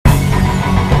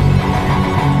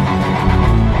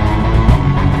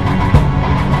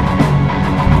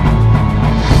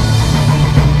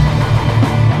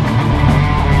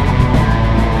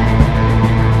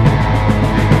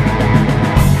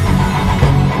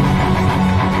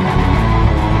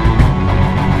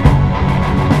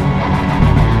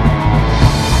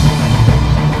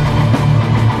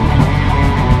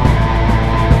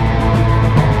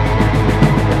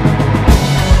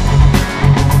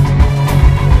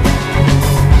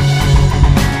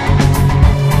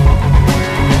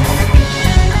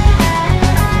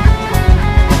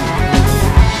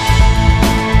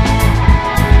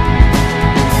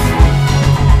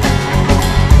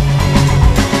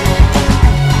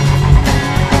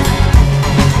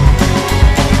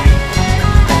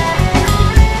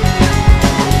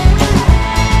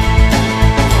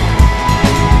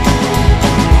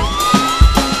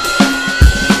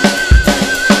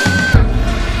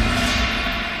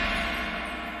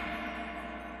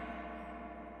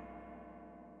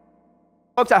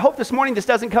Folks, I hope this morning this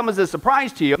doesn't come as a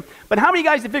surprise to you, but how many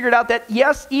guys have figured out that,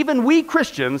 yes, even we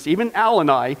Christians, even Al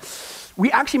and I,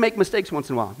 we actually make mistakes once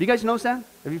in a while? Do you guys notice that?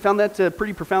 Have you found that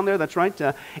pretty profound there? That's right.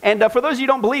 And for those of you who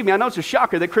don't believe me, I know it's a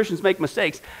shocker that Christians make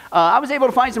mistakes. I was able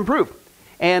to find some proof.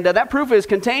 And that proof is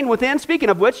contained within, speaking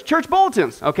of which, church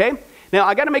bulletins, okay? Now,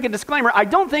 I got to make a disclaimer. I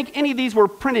don't think any of these were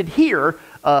printed here.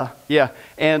 But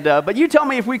you tell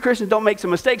me if we Christians don't make some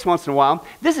mistakes once in a while.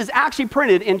 This is actually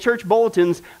printed in church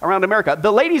bulletins around America.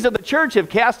 The ladies of the church have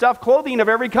cast off clothing of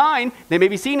every kind. They may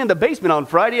be seen in the basement on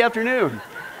Friday afternoon.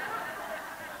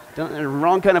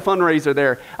 Wrong kind of fundraiser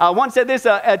there. One said this,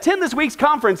 attend this week's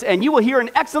conference and you will hear an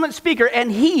excellent speaker and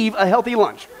heave a healthy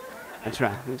lunch. That's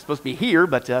right. It's supposed to be here,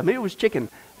 but maybe it was chicken,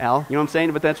 Al. You know what I'm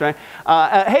saying? But that's right.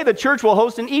 Hey, the church will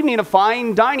host an evening of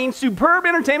fine dining, superb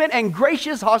entertainment, and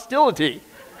gracious hostility.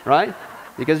 Right?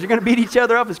 Because you're going to beat each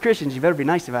other up as Christians. You better be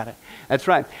nice about it. That's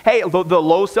right. Hey, the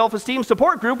low self-esteem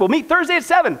support group will meet Thursday at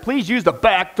 7. Please use the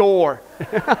back door.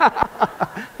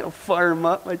 It'll fire them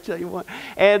up, I tell you what.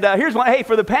 And here's one. Hey,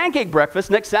 for the pancake breakfast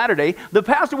next Saturday, the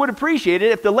pastor would appreciate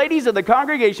it if the ladies of the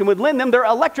congregation would lend them their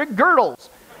electric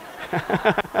girdles.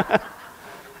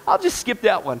 I'll just skip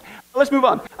that one. Let's move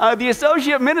on. The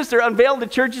associate minister unveiled the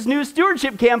church's new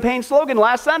stewardship campaign slogan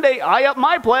last Sunday, I up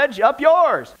my pledge, up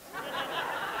yours.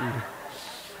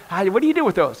 What do you do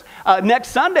with those? Next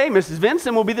Sunday, Mrs.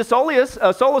 Vincent will be the soloist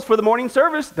for the morning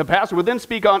service. The pastor will then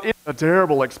speak on it's a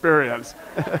terrible experience.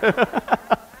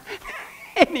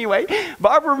 Anyway,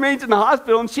 Barbara remains in the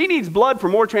hospital and she needs blood for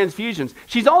more transfusions.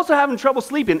 She's also having trouble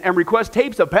sleeping and requests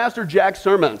tapes of Pastor Jack's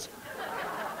sermons.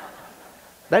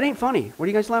 That ain't funny. What are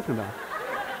you guys laughing about?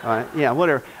 All right, yeah,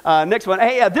 whatever. Next one.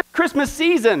 Hey, this Christmas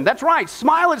season, that's right,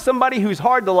 smile at somebody who's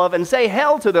hard to love and say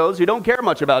hell to those who don't care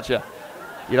much about you.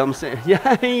 You know what I'm saying?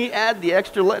 Yeah, you add the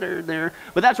extra letter there.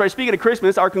 But that's right, speaking of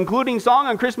Christmas, our concluding song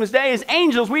on Christmas Day is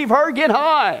Angels We've Heard Get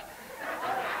High.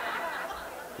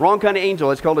 Wrong kind of angel,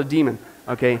 it's called a demon.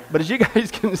 Okay, but as you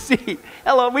guys can see,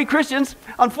 hello, we Christians,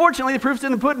 unfortunately, the proof's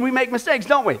in the pudding. We make mistakes,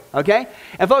 don't we? Okay?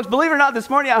 And folks, believe it or not, this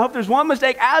morning, I hope there's one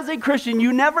mistake as a Christian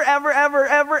you never, ever, ever,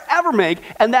 ever, ever make,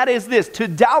 and that is this, to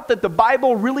doubt that the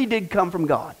Bible really did come from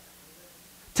God.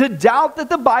 To doubt that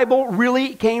the Bible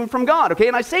really came from God, okay?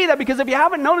 And I say that because if you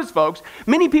haven't noticed, folks,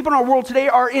 many people in our world today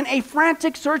are in a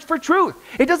frantic search for truth.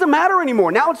 It doesn't matter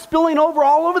anymore. Now it's spilling over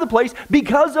all over the place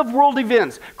because of world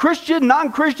events. Christian,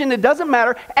 non-Christian, it doesn't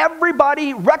matter.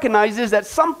 Everybody recognizes that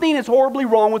something is horribly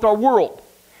wrong with our world.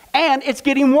 And it's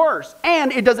getting worse.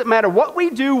 And it doesn't matter what we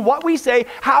do, what we say,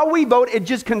 how we vote, it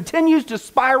just continues to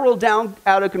spiral down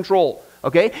out of control.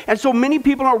 Okay? And so many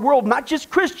people in our world, not just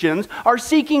Christians, are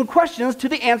seeking questions to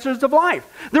the answers of life.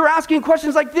 They're asking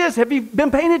questions like this. Have you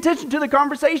been paying attention to the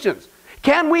conversations?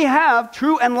 Can we have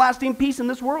true and lasting peace in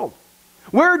this world?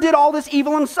 Where did all this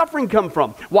evil and suffering come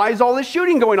from? Why is all this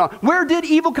shooting going on? Where did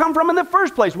evil come from in the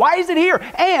first place? Why is it here?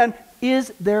 And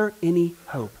is there any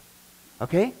hope?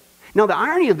 Okay? Now, the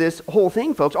irony of this whole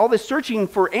thing, folks, all this searching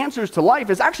for answers to life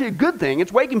is actually a good thing.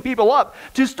 It's waking people up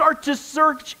to start to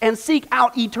search and seek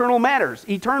out eternal matters,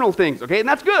 eternal things, okay? And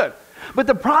that's good. But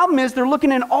the problem is they're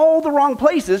looking in all the wrong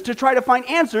places to try to find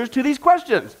answers to these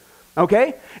questions,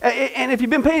 okay? And if you've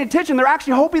been paying attention, they're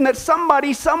actually hoping that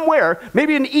somebody somewhere,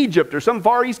 maybe in Egypt or some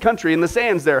Far East country in the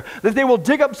sands there, that they will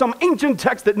dig up some ancient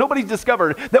text that nobody's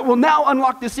discovered that will now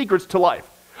unlock the secrets to life.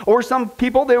 Or some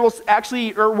people, they will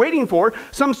actually are waiting for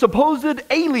some supposed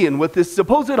alien with this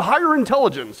supposed higher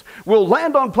intelligence will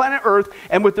land on planet Earth,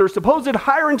 and with their supposed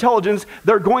higher intelligence,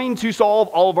 they're going to solve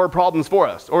all of our problems for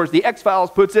us. Or as the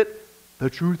X-Files puts it, the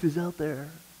truth is out there,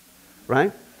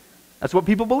 right? That's what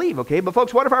people believe, okay? But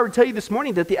folks, what if I were to tell you this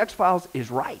morning that the X-Files is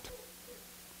right?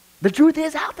 The truth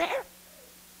is out there.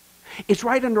 It's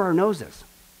right under our noses.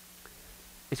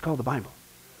 It's called the Bible.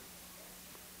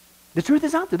 The truth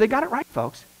is out there. They got it right,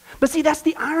 folks. But see, that's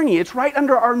the irony. It's right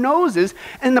under our noses,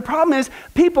 and the problem is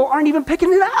people aren't even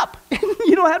picking it up.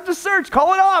 You don't have to search.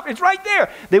 Call it off. It's right there.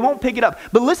 They won't pick it up.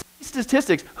 But listen to these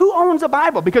statistics. Who owns a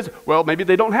Bible? Because, well, maybe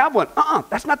they don't have one.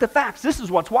 That's not the facts. This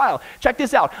is what's wild. Check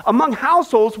this out. Among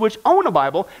households which own a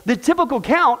Bible, the typical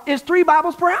count is 3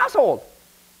 Bibles per household.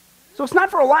 So it's not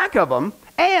for a lack of them.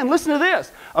 And listen to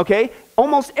this, okay?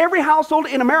 Almost every household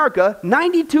in America,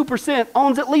 92%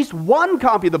 owns at least one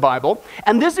copy of the Bible,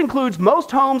 and this includes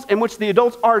most homes in which the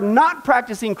adults are not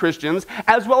practicing Christians,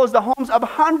 as well as the homes of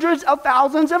hundreds of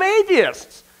thousands of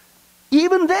atheists.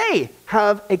 Even they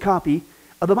have a copy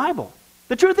of the Bible.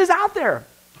 The truth is out there.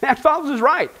 X-Files is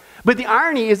right. But the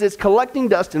irony is it's collecting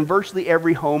dust in virtually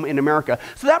every home in America.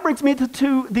 So that brings me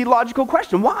to the logical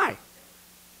question, why?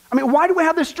 I mean, why do we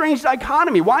have this strange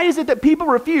dichotomy? Why is it that people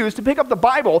refuse to pick up the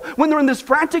Bible when they're in this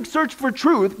frantic search for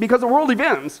truth because of world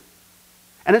events?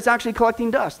 And it's actually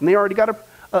collecting dust, and they already got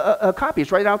a copy.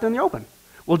 It's right out there in the open.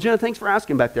 Well, Jenna, thanks for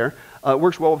asking back there. It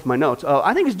works well with my notes.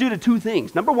 I think it's due to two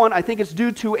things. Number one, I think it's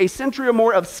due to a century or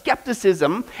more of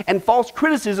skepticism and false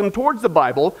criticism towards the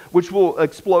Bible, which will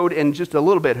explode in just a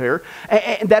little bit here,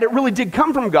 and that it really did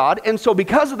come from God. And so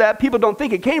because of that, people don't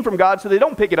think it came from God, so they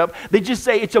don't pick it up. They just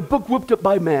say it's a book whipped up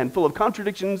by man, full of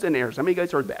contradictions and errors. How many of you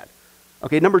guys heard that?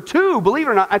 Okay, number two, believe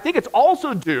it or not, I think it's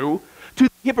also due to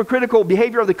the hypocritical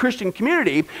behavior of the Christian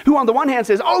community, who on the one hand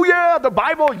says, oh yeah, the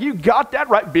Bible, you got that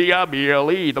right,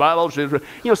 B-I-B-L-E, the Bible says,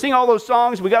 sing all those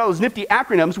songs, we got all those nifty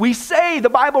acronyms, we say the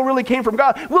Bible really came from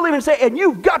God, we'll even say, and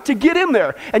you've got to get in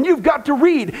there, and you've got to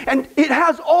read, and it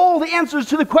has all the answers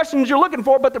to the questions you're looking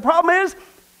for, but the problem is,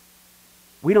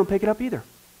 we don't pick it up either.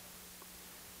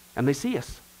 And they see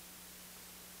us.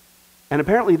 And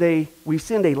apparently we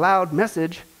send a loud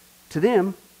message to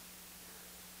them.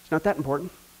 It's not that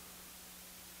important.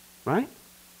 Right?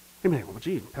 You may think, well,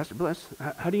 gee, Pastor Bliss,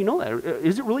 how do you know that?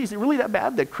 Is it really that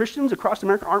bad that Christians across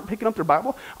America aren't picking up their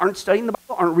Bible, aren't studying the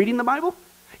Bible, aren't reading the Bible?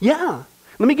 Yeah.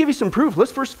 Let me give you some proof.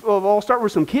 Let's first of all start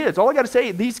with some kids. All I got to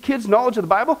say, these kids' knowledge of the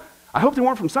Bible, I hope they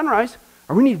weren't from Sunrise,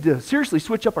 or we need to seriously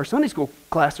switch up our Sunday school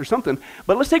class or something.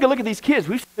 But let's take a look at these kids.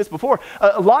 We've seen this before.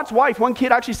 Lot's wife, one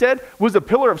kid actually said, was a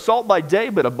pillar of salt by day,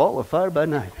 but a ball of fire by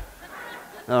night.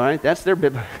 All right, that's their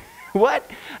bit. What?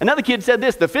 Another kid said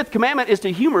this, the fifth commandment is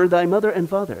to humor thy mother and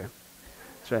father.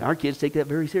 That's right. Our kids take that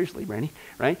very seriously, Brandy,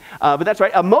 right? But that's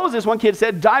right. Moses, one kid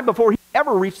said, died before he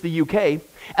ever reached the UK.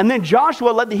 And then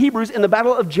Joshua led the Hebrews in the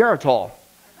Battle of Jericho.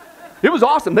 It was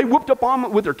awesome. They whooped up on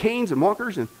them with their canes and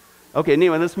walkers. Okay,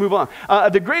 anyway, let's move on.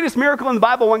 The greatest miracle in the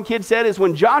Bible, one kid said, is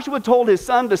when Joshua told his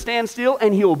son to stand still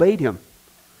and he obeyed him.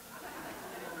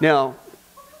 Now,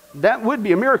 that would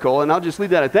be a miracle, and I'll just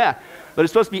leave that at that. But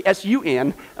it's supposed to be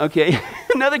S-U-N, okay?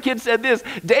 Another kid said this,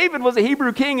 David was a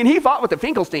Hebrew king and he fought with the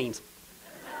Finkelsteins.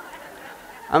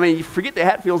 I mean, you forget the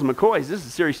Hatfields and McCoys. This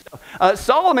is serious stuff.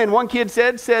 Solomon, one kid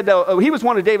said he was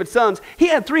one of David's sons. He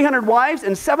had 300 wives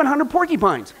and 700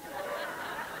 porcupines.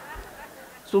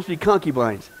 Supposed to be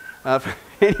concubines.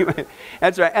 Anyway,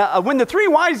 that's right. When the three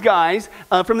wise guys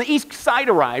from the east side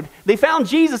arrived, they found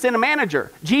Jesus in a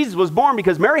manger. Jesus was born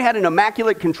because Mary had an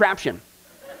immaculate contraption,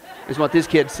 is what this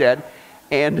kid said.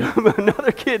 And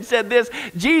another kid said this,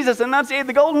 Jesus enunciated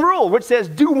the golden rule, which says,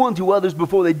 do unto others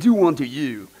before they do unto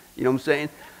you. You know what I'm saying?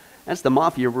 That's the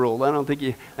mafia rule. I don't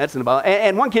think that's in the Bible.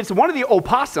 And one kid said, one of the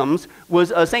opossums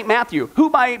was St. Matthew, who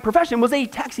by profession was a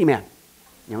taxi man.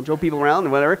 You know, drove people around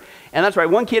and whatever. And that's right,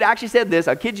 one kid actually said this,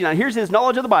 I kid you not, here's his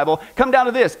knowledge of the Bible, come down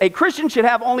to this, a Christian should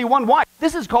have only one wife.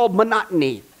 This is called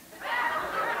monotony.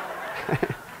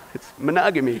 It's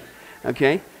monogamy,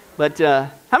 okay? But how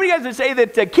many guys would say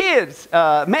that kids,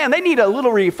 man, they need a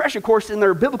little refresher course in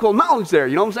their biblical knowledge there,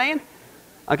 you know what I'm saying?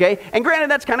 Okay, and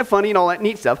granted, that's kind of funny and all that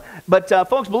neat stuff, but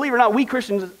folks, believe it or not, we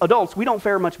Christian adults, we don't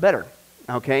fare much better.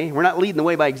 Okay, we're not leading the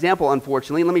way by example,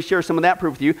 unfortunately. Let me share some of that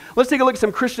proof with you. Let's take a look at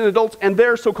some Christian adults and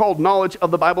their so-called knowledge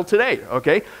of the Bible today,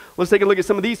 okay? Let's take a look at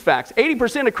some of these facts.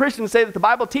 80% of Christians say that the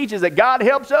Bible teaches that God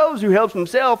helps those who helps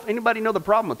himself. Anybody know the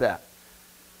problem with that?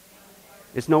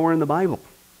 It's nowhere in the Bible.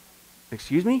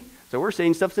 Excuse me? So we're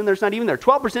saying stuff's in there, it's not even there.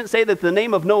 12% say that the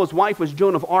name of Noah's wife was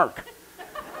Joan of Arc.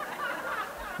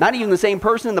 Not even the same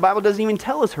person. The Bible doesn't even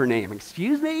tell us her name.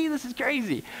 Excuse me? This is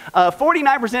crazy.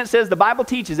 49% says the Bible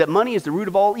teaches that money is the root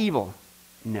of all evil.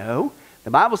 No.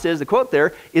 The Bible says, the quote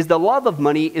there, is the love of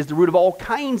money is the root of all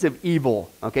kinds of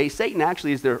evil. Okay? Satan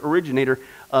actually is the originator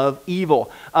of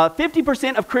evil.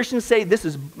 50% of Christians say, this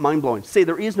is mind-blowing, say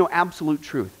there is no absolute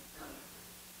truth.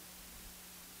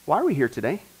 Why are we here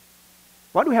today?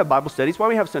 Why do we have Bible studies? Why do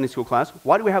we have Sunday school class?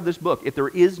 Why do we have this book if there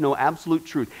is no absolute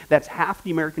truth? That's half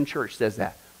the American church says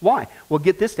that. Why? Well,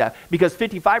 get this stat. Because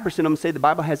 55% of them say the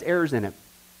Bible has errors in it.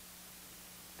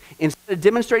 Instead of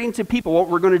demonstrating to people what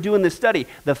we're going to do in this study,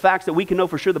 the facts that we can know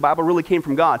for sure the Bible really came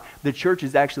from God, the church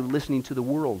is actually listening to the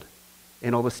world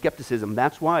and all the skepticism.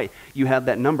 That's why you have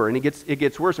that number, and it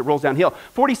gets worse. It rolls downhill.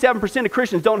 47% of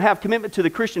Christians don't have commitment to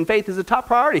the Christian faith as a top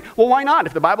priority. Well, why not?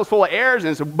 If the Bible's full of errors and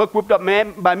it's a book whipped up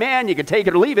by man, you can take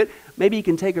it or leave it. Maybe you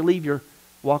can take or leave your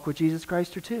walk with Jesus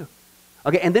Christ or two.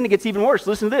 Okay, and then it gets even worse.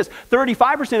 Listen to this.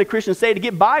 35% of Christians say to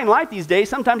get by in life these days,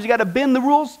 sometimes you got to bend the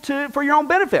rules for your own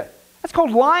benefit. That's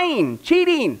called lying,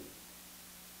 cheating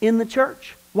in the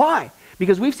church. Why?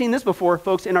 Because we've seen this before,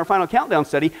 folks, in our final countdown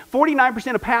study.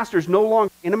 49% of pastors no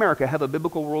longer in America have a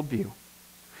biblical worldview.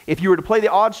 If you were to play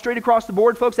the odds straight across the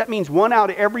board, folks, that means 1 out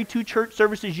of every 2 church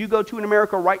services you go to in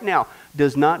America right now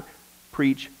does not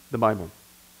preach the Bible.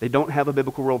 They don't have a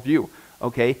biblical worldview.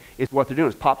 Okay, it's what they're doing.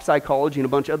 It's pop psychology and a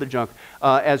bunch of other junk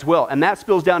as well. And that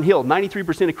spills downhill.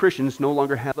 93% of Christians no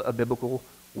longer have a biblical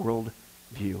world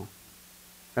view.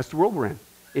 That's the world we're in.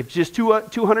 If just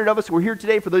 200 of us were here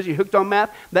today, for those of you hooked on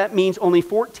math, that means only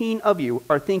 14 of you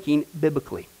are thinking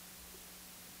biblically.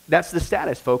 That's the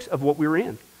status, folks, of what we're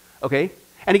in, okay?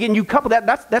 And again, you couple that,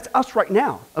 that's us right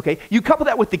now, okay? You couple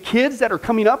that with the kids that are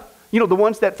coming up, you know, the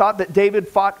ones that thought that David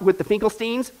fought with the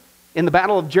Finkelsteins in the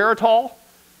Battle of Geritol,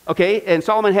 okay? And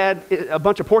Solomon had a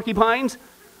bunch of porcupines,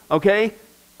 okay?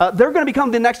 They're going to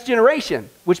become the next generation,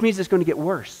 which means it's going to get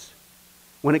worse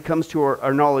when it comes to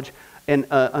our knowledge and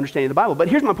understanding the Bible. But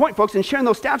here's my point, folks, in sharing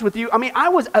those stats with you. I mean, I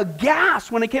was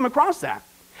aghast when I came across that.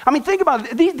 I mean, think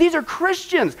about it. These are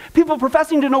Christians, people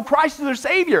professing to know Christ as their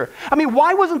Savior. I mean,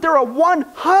 why wasn't there a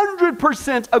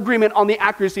 100% agreement on the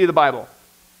accuracy of the Bible,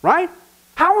 right?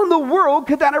 How in the world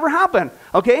could that ever happen,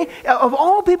 okay? Of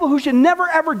all people who should never,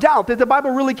 ever doubt that the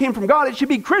Bible really came from God, it should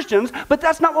be Christians, but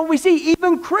that's not what we see.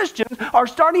 Even Christians are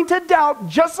starting to doubt,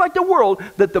 just like the world,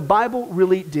 that the Bible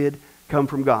really did come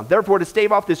from God. Therefore, to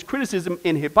stave off this criticism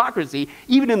and hypocrisy,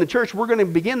 even in the church, we're going to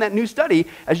begin that new study,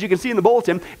 as you can see in the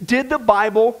bulletin. Did the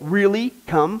Bible really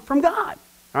come from God?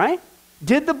 All right?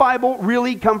 Did the Bible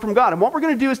really come from God? And what we're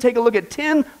going to do is take a look at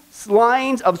 10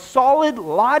 lines of solid,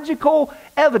 logical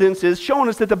evidences showing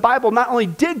us that the Bible not only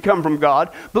did come from God,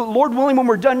 but Lord willing, when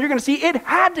we're done, you're going to see it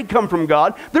had to come from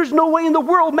God. There's no way in the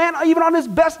world, man, even on his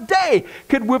best day,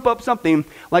 could whip up something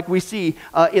like we see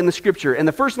in the Scripture. And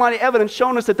the first line of evidence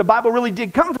showing us that the Bible really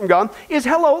did come from God is,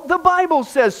 hello, the Bible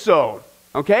says so.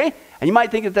 Okay? And you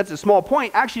might think that that's a small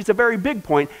point. Actually, it's a very big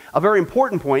point, a very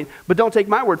important point, but don't take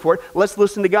my word for it. Let's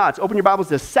listen to God's. Open your Bibles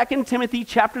to 2 Timothy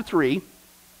chapter 3.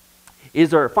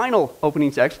 Is our final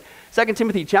opening text, 2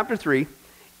 Timothy chapter 3,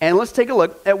 and let's take a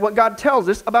look at what God tells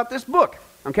us about this book,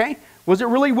 okay? Was it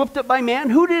really whipped up by man?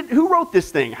 Who wrote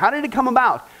this thing? How did it come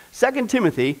about? 2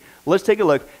 Timothy, let's take a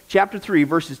look. Chapter 3,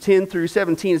 verses 10 through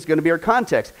 17 is going to be our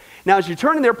context. Now, as you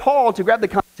turn in there, Paul, to grab the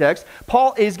context,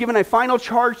 Paul is given a final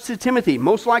charge to Timothy.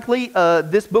 Most likely,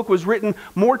 this book was written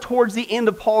more towards the end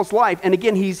of Paul's life. And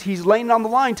again, he's laying on the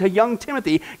line to young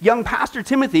Timothy, young Pastor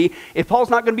Timothy. If Paul's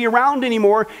not going to be around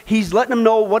anymore, he's letting him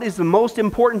know what is the most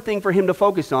important thing for him to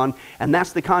focus on. And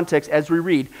that's the context as we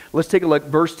read. Let's take a look.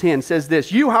 Verse 10 says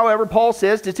this. You, however, Paul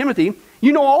says to Timothy,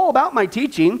 you know all about my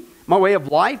teaching, my way of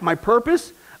life, my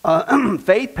purpose,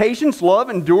 faith, patience, love,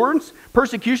 endurance,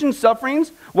 persecution, sufferings,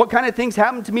 what kind of things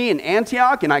happened to me in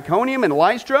Antioch and Iconium and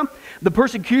Lystra, the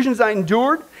persecutions I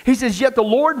endured. He says, yet the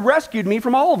Lord rescued me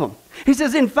from all of them. He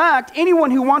says, in fact,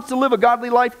 anyone who wants to live a godly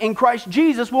life in Christ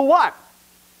Jesus will what?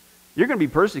 You're going to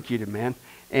be persecuted, man.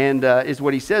 And is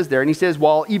what he says there. And he says,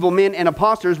 while evil men and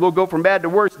impostors will go from bad to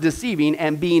worse, deceiving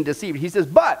and being deceived. He says,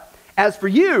 but as for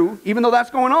you, even though that's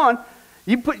going on,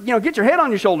 get your head on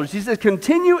your shoulders. He says,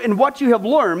 continue in what you have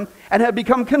learned and have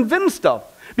become convinced of,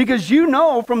 because you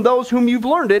know from those whom you've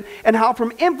learned it, and how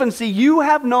from infancy you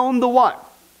have known the what?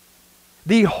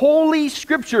 The Holy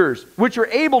Scriptures, which are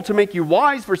able to make you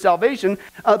wise for salvation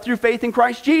through faith in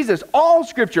Christ Jesus. All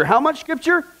Scripture. How much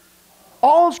Scripture?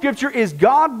 All Scripture is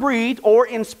God-breathed or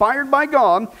inspired by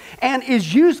God and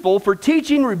is useful for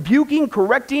teaching, rebuking,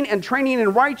 correcting, and training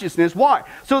in righteousness. Why?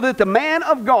 So that the man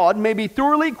of God may be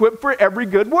thoroughly equipped for every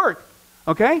good work.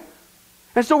 Okay?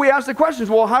 And so we ask the questions,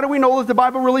 well, how do we know that the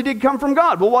Bible really did come from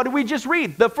God? Well, what did we just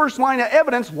read? The first line of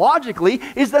evidence, logically,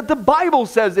 is that the Bible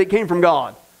says it came from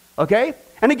God. Okay?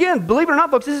 And again, believe it or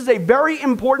not, folks, this is a very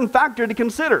important factor to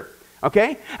consider.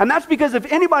 Okay? And that's because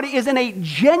if anybody is in a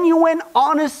genuine,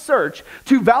 honest search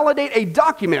to validate a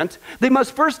document, they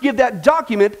must first give that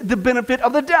document the benefit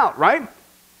of the doubt, right?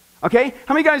 Okay?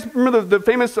 How many guys remember the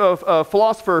famous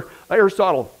philosopher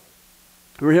Aristotle?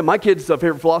 My kid's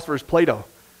favorite philosopher is Plato.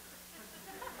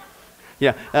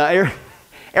 Yeah,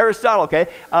 Aristotle, okay?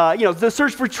 The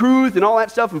search for truth and all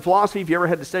that stuff in philosophy, if you ever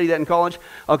had to study that in college,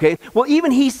 okay? Well,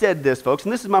 even he said this, folks,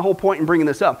 and this is my whole point in bringing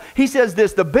this up. He says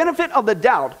this, the benefit of the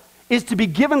doubt is to be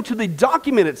given to the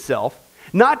document itself,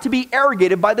 not to be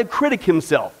arrogated by the critic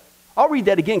himself. I'll read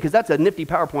that again because that's a nifty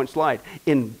PowerPoint slide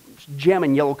in gem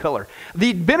and yellow color.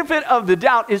 The benefit of the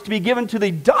doubt is to be given to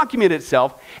the document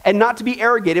itself and not to be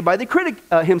arrogated by the critic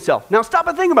himself. Now stop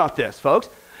and think about this, folks.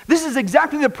 This is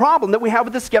exactly the problem that we have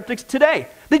with the skeptics today.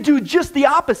 They do just the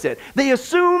opposite. They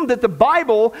assume that the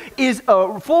Bible is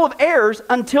full of errors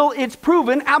until it's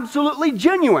proven absolutely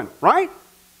genuine, right?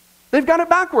 They've got it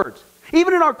backwards.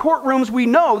 Even in our courtrooms, we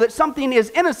know that something is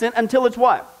innocent until it's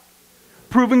what?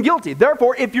 Proven guilty.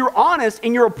 Therefore, if you're honest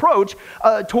in your approach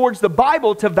towards the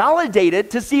Bible to validate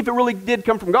it, to see if it really did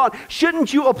come from God,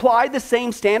 shouldn't you apply the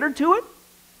same standard to it?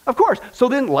 Of course. So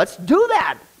then let's do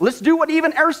that. Let's do what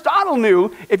even Aristotle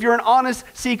knew if you're an honest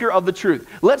seeker of the truth.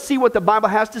 Let's see what the Bible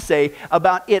has to say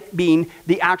about it being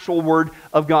the actual Word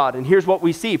of God. And here's what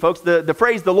we see, folks. The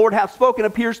phrase, the Lord hath spoken,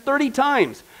 appears 30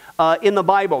 times in the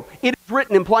Bible. It is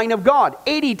written implying of God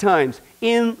 80 times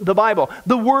in the Bible.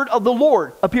 The word of the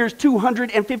Lord appears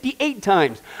 258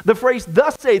 times. The phrase,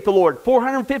 thus saith the Lord,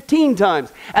 415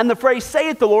 times. And the phrase,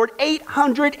 saith the Lord,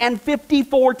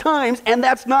 854 times. And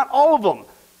that's not all of them.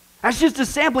 That's just a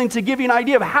sampling to give you an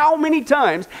idea of how many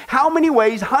times, how many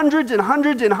ways, hundreds and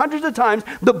hundreds and hundreds of times,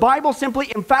 the Bible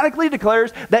simply emphatically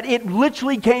declares that it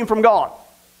literally came from God.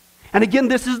 And again,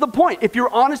 this is the point. If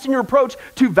you're honest in your approach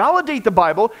to validate the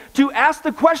Bible, to ask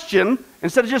the question,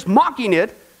 instead of just mocking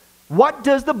it, what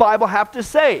does the Bible have to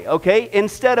say, okay?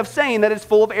 Instead of saying that it's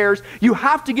full of errors, you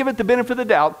have to give it the benefit of the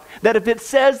doubt that if it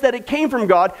says that it came from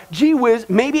God, gee whiz,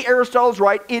 maybe Aristotle's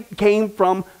right, it came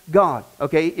from God,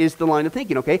 okay, is the line of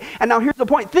thinking, okay? And now here's the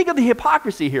point. Think of the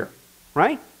hypocrisy here,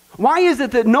 right? Why is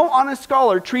it that no honest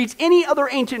scholar treats any other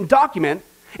ancient document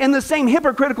in the same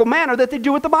hypocritical manner that they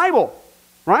do with the Bible,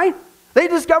 right? They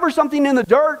discover something in the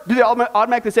dirt. Do they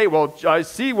automatically say, well, I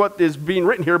see what is being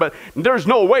written here, but there's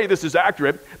no way this is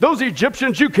accurate. Those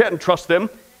Egyptians, you can't trust them.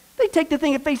 They take the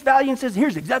thing at face value and says,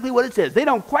 here's exactly what it says. They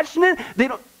don't question it. They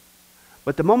don't.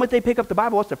 But the moment they pick up the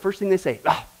Bible, what's the first thing they say?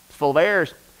 Oh, it's full of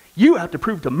errors. You have to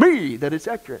prove to me that it's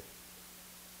accurate.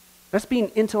 That's being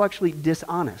intellectually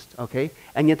dishonest, okay?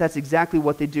 And yet that's exactly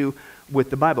what they do with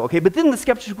the Bible, okay? But then the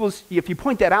skeptics, if you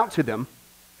point that out to them,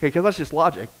 okay, because that's just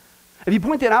logic. If you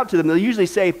point that out to them, they'll usually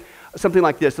say something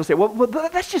like this. They'll say, well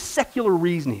that's just secular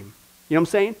reasoning. You know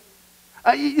what I'm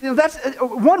saying? That's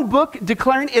one book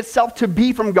declaring itself to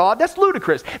be from God. That's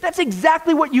ludicrous. That's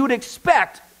exactly what you would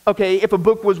expect, okay, if a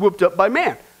book was whipped up by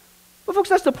man. But folks,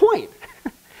 that's the point.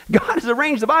 God has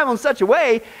arranged the Bible in such a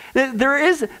way that there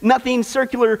is nothing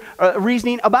circular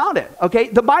reasoning about it, okay?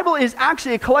 The Bible is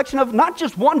actually a collection of not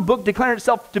just one book declaring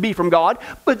itself to be from God,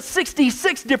 but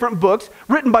 66 different books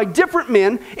written by different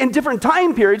men in different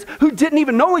time periods who didn't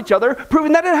even know each other,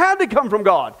 proving that it had to come from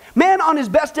God. Man on his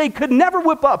best day could never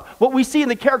whip up what we see in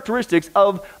the characteristics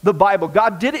of the Bible.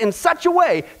 God did it in such a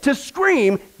way to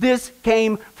scream, this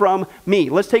came from me.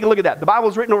 Let's take a look at that. The Bible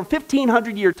was written over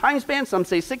 1,500-year time span. Some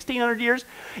say 1,600 years.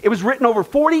 It was written over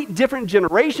 40 different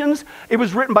generations. It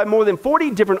was written by more than 40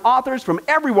 different authors from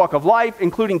every walk of life,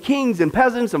 including kings and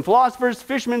peasants and philosophers,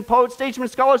 fishermen, poets, statesmen,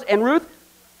 scholars, and Ruth,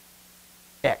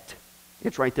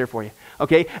 it's right there for you.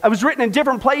 Okay, it was written in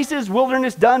different places,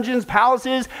 wilderness, dungeons,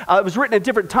 palaces. It was written at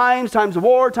different times of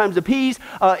war, times of peace.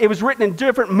 It was written in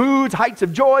different moods, heights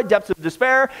of joy, depths of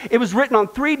despair. It was written on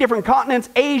 3 different continents,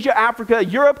 Asia, Africa,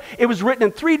 Europe. It was written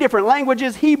in 3 different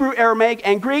languages, Hebrew, Aramaic,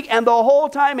 and Greek. And the whole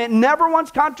time it never once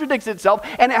contradicts itself,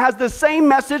 and it has the same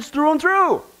message through and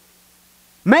through.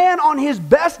 Man on his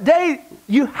best day,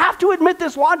 you have to admit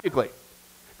this logically,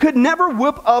 could never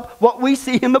whip up what we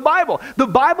see in the Bible. The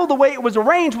Bible, the way it was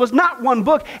arranged, was not one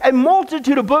book. A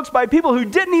multitude of books by people who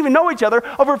didn't even know each other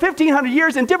over 1,500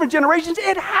 years in different generations.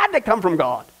 It had to come from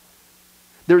God.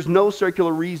 There's no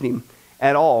circular reasoning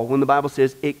at all when the Bible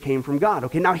says it came from God.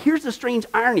 Okay, now here's the strange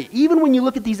irony. Even when you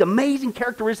look at these amazing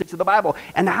characteristics of the Bible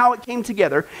and how it came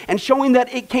together and showing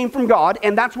that it came from God,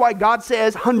 and that's why God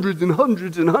says hundreds and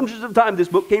hundreds and hundreds of times, this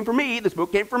book came from me, this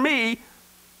book came from me,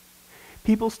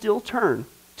 people still turn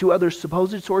to other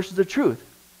supposed sources of truth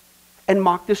and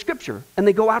mock the Scripture. And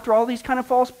they go after all these kind of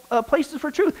false places for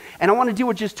truth. And I want to deal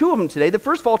with just 2 of them today. The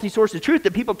first faulty source of truth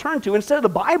that people turn to instead of the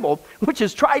Bible, which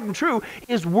is tried and true,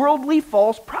 is worldly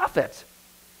false prophets.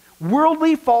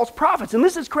 Worldly false prophets. And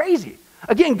this is crazy.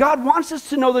 Again, God wants us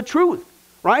to know the truth,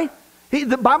 right?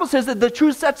 The Bible says that the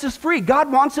truth sets us free. God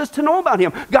wants us to know about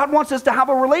Him. God wants us to have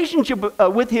a relationship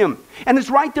with Him. And it's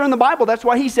right there in the Bible. That's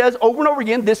why He says over and over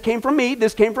again, this came from me,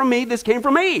 this came from me, this came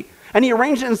from me. And He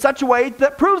arranged it in such a way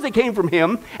that proves it came from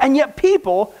Him. And yet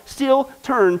people still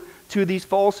turn to these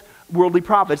false worldly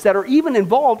prophets that are even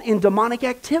involved in demonic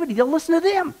activity. They'll listen to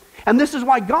them. And this is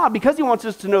why God, because He wants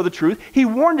us to know the truth, He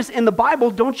warned us in the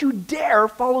Bible, don't you dare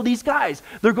follow these guys.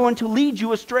 They're going to lead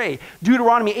you astray.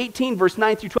 Deuteronomy 18, verse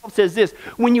 9 through 12 says this,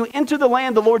 when you enter the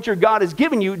land the Lord your God has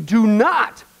given you, do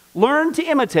not learn to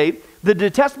imitate the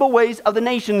detestable ways of the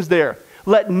nations there.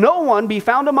 Let no one be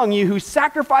found among you who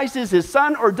sacrifices his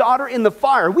son or daughter in the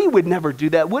fire. We would never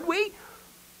do that, would we?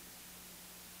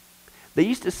 They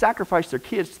used to sacrifice their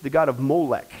kids to the god of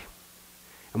Molech.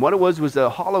 And what it was a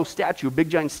hollow statue, a big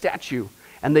giant statue.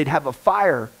 And they'd have a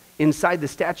fire inside the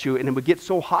statue, and it would get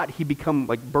so hot he'd become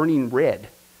like burning red,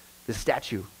 the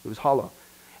statue. It was hollow.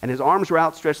 And his arms were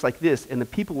outstretched like this, and the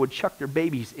people would chuck their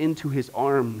babies into his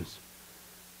arms.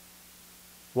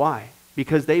 Why?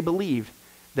 Because they believed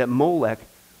that Molech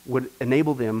would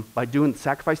enable them, by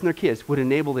sacrificing their kids, would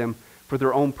enable them for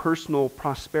their own personal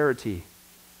prosperity.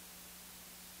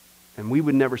 And we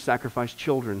would never sacrifice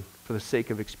children for the sake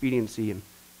of expediency and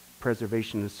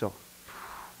preservation. And so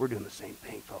we're doing the same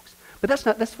thing, folks. But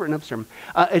that's for another sermon.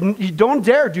 And you don't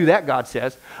dare do that, God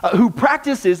says. Who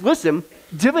practices, listen,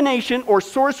 divination or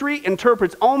sorcery,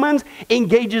 interprets omens,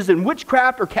 engages in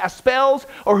witchcraft or casts spells,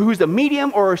 or who's a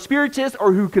medium or a spiritist,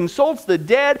 or who consults the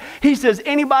dead. He says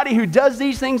anybody who does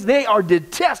these things, they are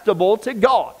detestable to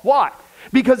God. Why?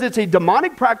 Because it's a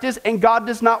demonic practice and God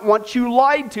does not want you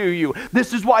lied to you.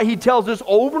 This is why he tells us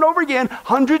over and over again,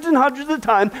 hundreds and hundreds of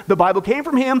times, the Bible came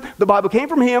from him, the Bible came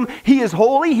from him. He is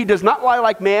holy, he does not lie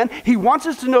like man. He wants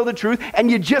us to know the truth,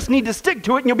 and you just need to stick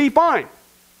to it and you'll be fine.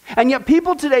 And yet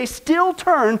people today still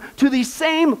turn to these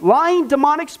same lying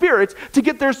demonic spirits to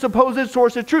get their supposed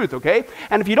source of truth, okay?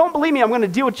 And if you don't believe me, I'm going to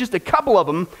deal with just a couple of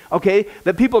them, okay,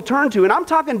 that people turn to. And I'm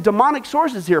talking demonic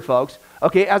sources here, folks,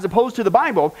 okay, as opposed to the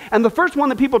Bible. And the first one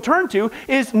that people turn to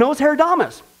is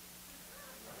Nostradamus.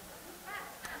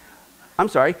 I'm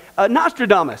sorry,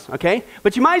 Nostradamus, okay?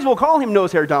 But you might as well call him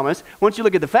Nostradamus once you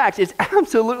look at the facts. It's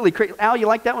absolutely crazy. Al, you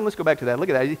like that one? Let's go back to that. Look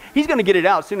at that. He's going to get it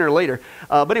out sooner or later.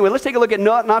 But anyway, let's take a look at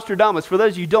Nostradamus. For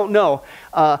those of you who don't know,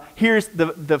 here's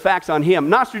the facts on him.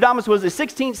 Nostradamus was a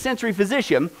 16th century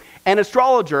physician and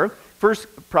astrologer, first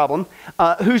problem,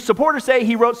 whose supporters say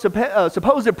he wrote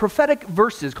supposed prophetic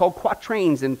verses called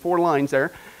quatrains in 4 lines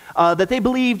there, that they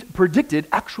believed predicted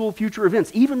actual future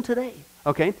events, even today.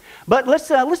 Okay, but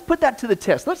let's put that to the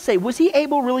test. Let's say, was he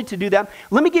able really to do that?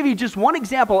 Let me give you just one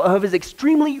example of his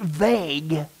extremely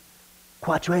vague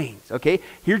quatrains. Okay,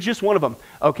 here's just one of them.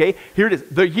 Okay, here it is.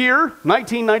 The year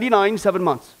 1999, 7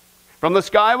 months. From the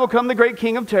sky will come the great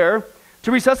king of terror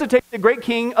to resuscitate the great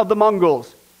king of the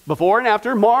Mongols. Before and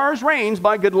after, Mars reigns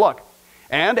by good luck.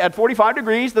 And at 45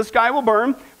 degrees, the sky will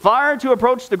burn, fire to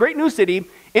approach the great new city.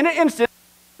 In an instant,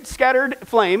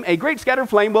 a great scattered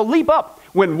flame will leap up,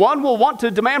 when one will want to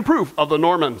demand proof of the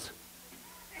Normans.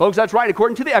 Folks, that's right.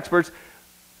 According to the experts,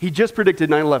 he just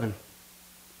predicted 9/11.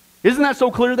 Isn't that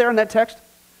so clear there in that text?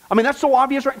 I mean, that's so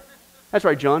obvious, right? That's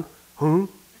right, John. Huh?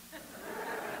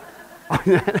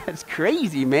 That's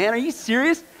crazy, man. Are you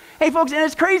serious? Hey, folks, and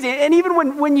it's crazy. And even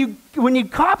when you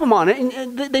cop them on it,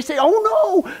 and they say,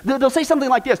 oh, no. They'll say something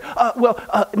like this.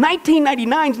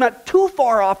 1999 is not too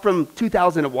far off from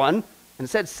 2001. And it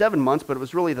said 7 months, but it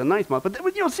was really the 9th month. But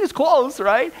it's close,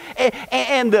 right?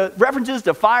 And the references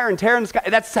to fire and terror in the sky,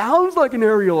 that sounds like an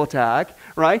aerial attack,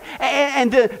 right?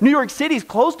 And New York City is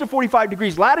close to 45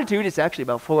 degrees latitude. It's actually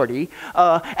about 40.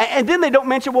 And then they don't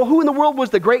mention, well, who in the world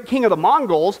was the great king of the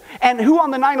Mongols? And who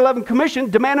on the 9/11 Commission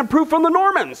demanded proof from the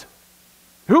Normans?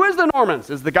 Who is the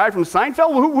Normans? Is the guy from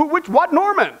Seinfeld? What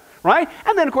Norman? Right?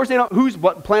 And then, of course, they know who's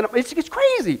what planet. It's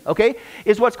crazy, okay,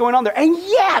 is what's going on there. And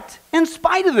yet, in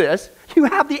spite of this, you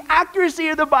have the accuracy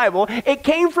of the Bible. It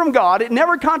came from God. It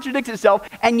never contradicts itself.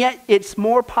 And yet, it's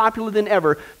more popular than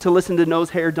ever to listen to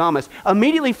Nostradamus.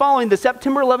 Immediately following the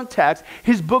September 11th attacks,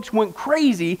 his books went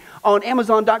crazy on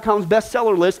Amazon.com's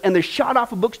bestseller list, and they shot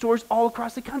off of bookstores all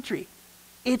across the country.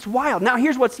 It's wild. Now,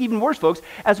 here's what's even worse, folks,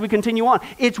 as we continue on.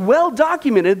 It's well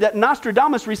documented that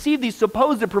Nostradamus received these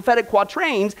supposed prophetic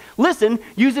quatrains, listen,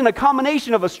 using a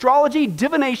combination of astrology,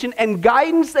 divination, and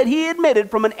guidance that he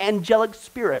admitted from an angelic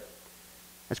spirit.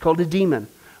 That's called a demon,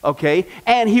 okay?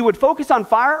 And he would focus on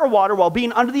fire or water while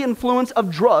being under the influence of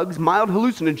drugs, mild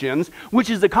hallucinogens, which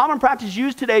is the common practice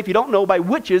used today, if you don't know, by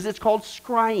witches. It's called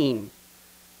scrying.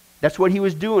 That's what he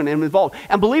was doing and involved.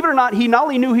 And believe it or not, he not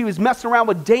only knew he was messing around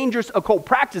with dangerous occult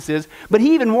practices, but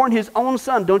he even warned his own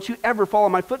son, don't you ever follow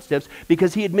my footsteps,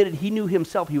 because he admitted he knew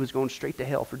himself he was going straight to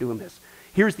hell for doing this.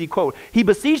 Here's the quote. He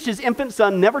beseeched his infant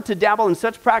son never to dabble in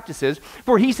such practices,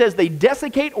 for he says they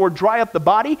desiccate or dry up the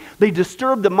body, they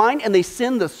disturb the mind, and they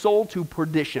send the soul to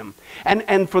perdition.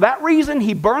 And for that reason,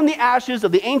 he burned the ashes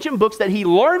of the ancient books that he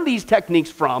learned these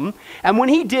techniques from, and when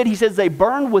he did, he says they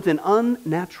burned with an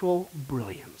unnatural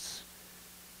brilliance.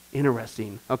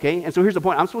 Interesting, okay? And so here's the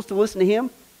point. I'm supposed to listen to him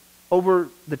over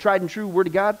the tried and true Word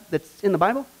of God that's in the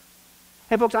Bible?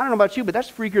 Hey, folks, I don't know about you, but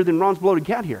that's freakier than Ron's bloated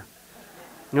cat here.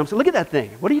 You know what I'm saying? Look at that thing.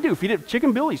 What do you do? Feed it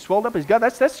chicken bill? He swelled up his gut?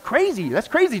 That's crazy. That's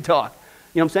crazy talk.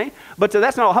 You know what I'm saying? But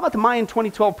that's not all. How about the Mayan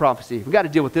 2012 prophecy? We've got to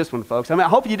deal with this one, folks. I mean, I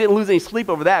hope you didn't lose any sleep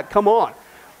over that. Come on.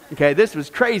 Okay, this was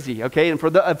crazy, okay? And for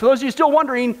those of you still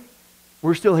wondering,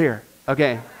 we're still here,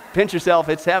 okay? Pinch yourself,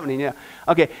 it's happening, yeah.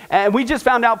 Okay, and we just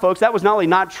found out, folks, that was not only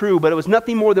not true, but it was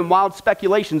nothing more than wild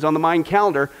speculations on the Mayan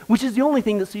calendar, which is the only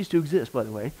thing that ceased to exist, by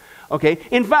the way. Okay,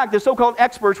 in fact, the so-called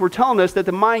experts were telling us that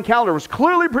the Mayan calendar was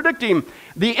clearly predicting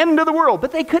the end of the world,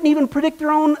 but they couldn't even predict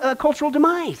their own cultural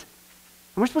demise.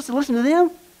 And we're supposed to listen to them?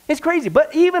 It's crazy.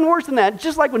 But even worse than that,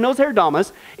 just like with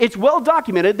Nostradamus, it's well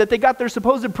documented that they got their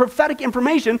supposed prophetic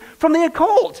information from the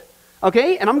occult.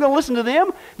 Okay, and I'm going to listen to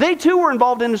them. They too were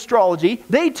involved in astrology.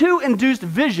 They too induced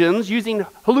visions using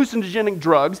hallucinogenic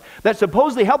drugs that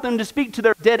supposedly helped them to speak to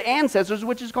their dead ancestors,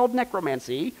 which is called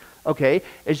necromancy. Okay,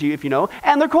 if you know.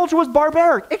 And their culture was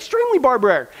barbaric, extremely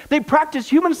barbaric. They practiced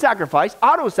human sacrifice,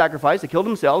 auto-sacrifice, they killed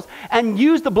themselves, and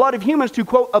used the blood of humans to,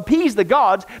 quote, appease the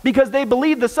gods because they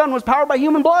believed the sun was powered by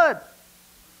human blood.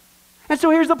 And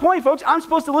so here's the point, folks. I'm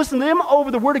supposed to listen to them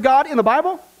over the Word of God in the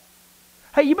Bible?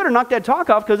 Hey, you better knock that talk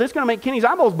off because it's going to make Kenny's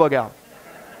eyeballs bug out.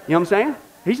 You know what I'm saying?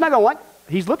 He's not going to like,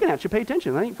 he's looking at you, pay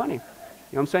attention. That ain't funny. You know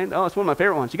what I'm saying? Oh, it's one of my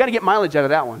favorite ones. You got to get mileage out of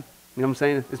that one. You know what I'm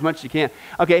saying? As much as you can.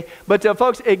 Okay, but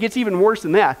folks, it gets even worse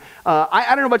than that. I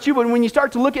don't know about you, but when you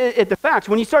start to look at the facts,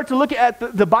 when you start to look at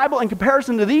the Bible in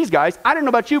comparison to these guys, I don't know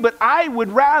about you, but I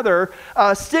would rather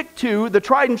stick to the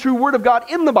tried and true Word of God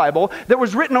in the Bible that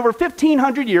was written over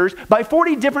 1,500 years by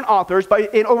 40 different authors,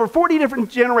 in over 40 different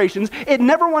generations. It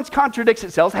never once contradicts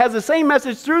itself, has the same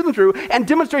message through and through, and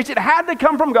demonstrates it had to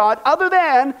come from God, other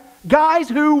than guys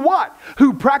who what?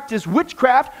 Who practiced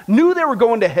witchcraft, knew they were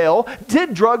going to hell,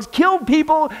 did drugs, killed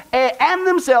people and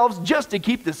themselves just to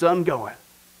keep the sun going.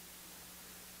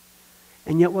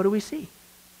 And yet what do we see?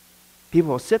 People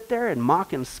will sit there and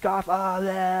mock and scoff,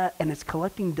 that, and it's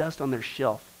collecting dust on their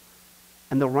shelf.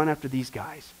 And they'll run after these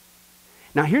guys.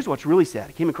 Now here's what's really sad.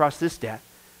 I came across this stat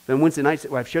on Wednesday nights.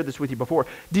 I've shared this with you before.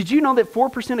 Did you know that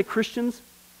 4% of Christians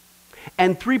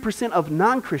and 3% of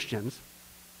non-Christians,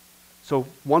 so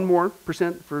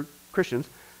 1% for Christians,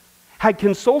 had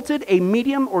consulted a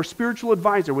medium or spiritual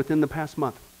advisor within the past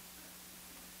month?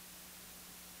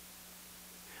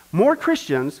 More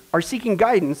Christians are seeking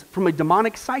guidance from a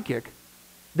demonic psychic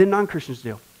than non-Christians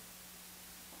do.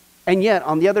 And yet,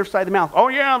 on the other side of the mouth, oh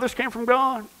yeah, this came from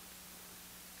God.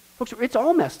 Folks, it's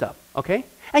all messed up, okay?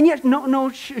 And yet,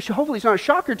 hopefully it's not a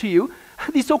shocker to you,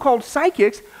 these so-called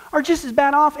psychics are just as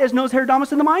bad off as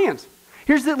Nostradamus and the Mayans.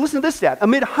 Listen to this stat.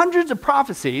 Amid hundreds of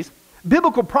prophecies,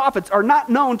 biblical prophets are not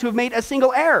known to have made a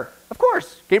single error. Of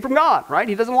course, came from God, right?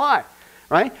 He doesn't lie,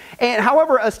 right? And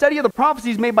however, a study of the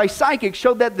prophecies made by psychics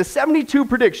showed that the 72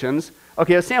 predictions,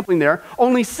 okay, a sampling there,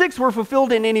 only 6 were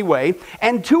fulfilled in any way,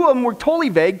 and 2 of them were totally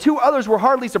vague. 2 others were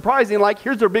hardly surprising, like,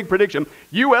 here's their big prediction: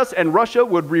 U.S. and Russia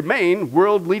would remain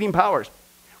world-leading powers.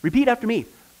 Repeat after me.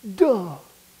 Duh.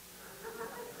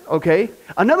 Okay,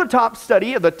 another top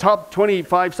study of the top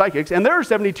 25 psychics, and their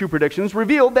 72 predictions,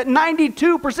 revealed that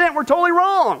 92% were totally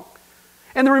wrong.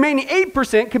 And the remaining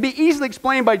 8% could be easily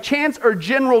explained by chance or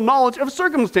general knowledge of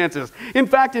circumstances. In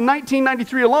fact, in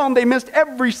 1993 alone, they missed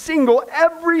every single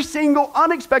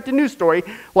unexpected news story,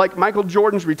 like Michael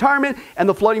Jordan's retirement and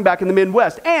the flooding back in the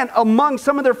Midwest. And among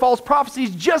some of their false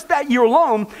prophecies just that year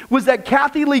alone was that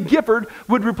Kathy Lee Gifford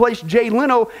would replace Jay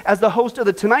Leno as the host of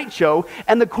The Tonight Show,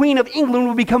 and the Queen of England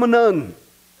would become a nun.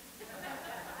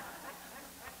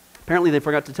 Apparently they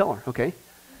forgot to tell her, okay?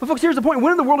 But folks, here's the point.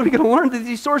 When in the world are we going to learn that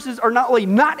these sources are not only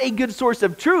not a good source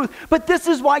of truth, but this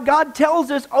is why God tells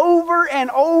us over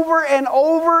and over and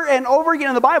over and over again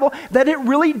in the Bible that it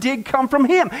really did come from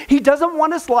Him. He doesn't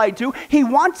want us lied to. He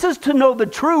wants us to know the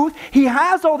truth. He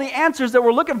has all the answers that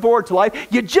we're looking forward to life.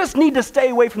 You just need to stay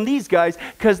away from these guys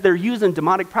because they're using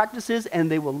demonic practices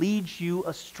and they will lead you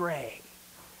astray.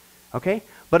 Okay?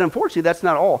 But unfortunately, that's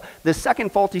not all. The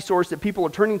second faulty source that people are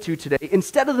turning to today,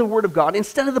 instead of the Word of God,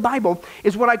 instead of the Bible,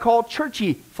 is what I call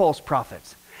churchy false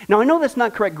prophets. Now, I know that's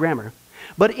not correct grammar,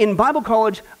 but in Bible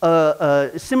college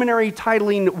seminary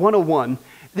titling 101,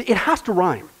 it has to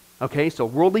rhyme. Okay, so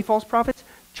worldly false prophets,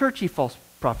 churchy false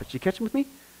prophets. You catching with me?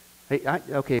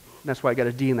 Okay, that's why I got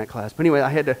a D in that class. But anyway, I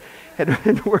had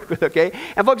to work with, okay?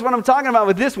 And folks, what I'm talking about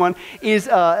with this one is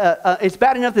it's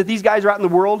bad enough that these guys are out in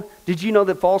the world. Did you know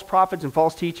that false prophets and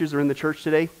false teachers are in the church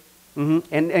today?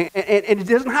 Mm-hmm. And it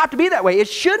doesn't have to be that way. It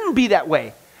shouldn't be that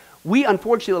way. We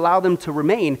unfortunately allow them to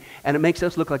remain, and it makes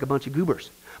us look like a bunch of goobers.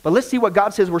 But let's see what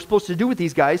God says we're supposed to do with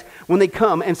these guys when they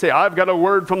come and say, I've got a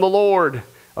word from the Lord.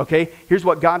 Okay, here's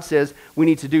what God says we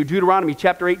need to do. Deuteronomy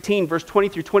chapter 18, verse 20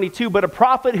 through 22. But a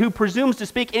prophet who presumes to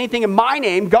speak anything in my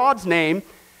name, God's name,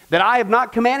 that I have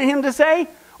not commanded him to say,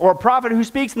 or a prophet who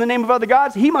speaks in the name of other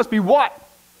gods, he must be what?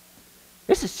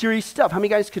 This is serious stuff. How many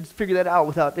guys could figure that out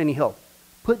without any help?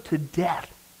 Put to death.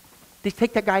 Just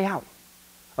take that guy out.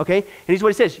 Okay? And here's what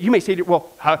he says. You may say, well,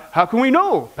 how can we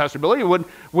know, Pastor Billy,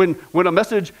 when a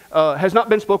message has not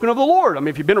been spoken of the Lord? I mean,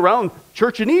 if you've been around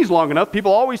churchanese long enough,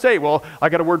 people always say, well, I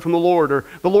got a word from the Lord, or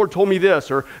the Lord told me this,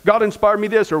 or God inspired me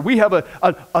this, or we have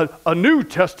a New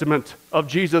Testament of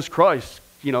Jesus Christ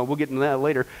we'll get into that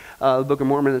later. The Book of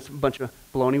Mormon is a bunch of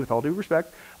baloney with all due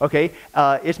respect. Okay,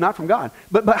 it's not from God.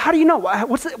 But how do you know?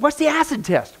 What's the acid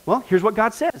test? Well, here's what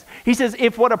God says. He says,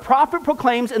 if what a prophet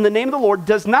proclaims in the name of the Lord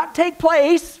does not take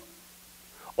place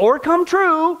or come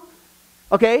true,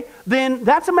 okay, then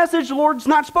that's a message the Lord's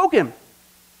not spoken.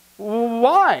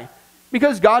 Why?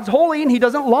 Because God's holy and he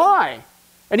doesn't lie.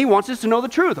 And he wants us to know the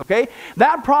truth, okay?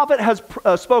 That prophet has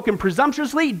spoken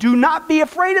presumptuously. Do not be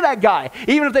afraid of that guy.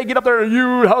 Even if they get up there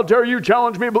and how dare you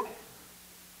challenge me.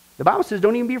 The Bible says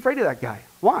don't even be afraid of that guy.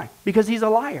 Why? Because he's a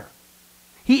liar.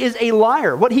 He is a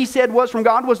liar. What he said was from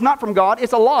God was not from God.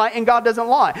 It's a lie, and God doesn't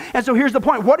lie. And so here's the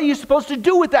point. What are you supposed to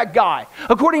do with that guy?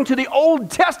 According to the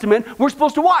Old Testament, we're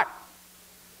supposed to what?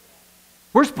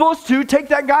 We're supposed to take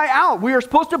that guy out. We are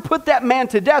supposed to put that man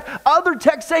to death. Other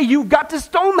texts say you've got to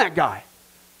stone that guy.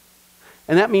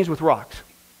 And that means with rocks,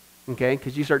 okay?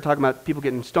 Because you start talking about people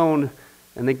getting stoned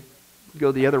and they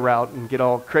go the other route and get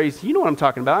all crazy. You know what I'm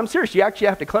talking about. I'm serious. You actually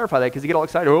have to clarify that because you get all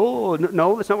excited. Oh,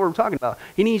 no, that's not what we're talking about.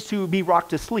 He needs to be rocked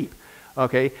to sleep,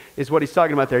 okay, is what he's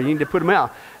talking about there. You need to put him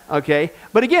out, okay?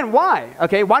 But again, why?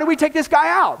 Okay, why do we take this guy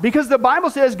out? Because the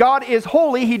Bible says God is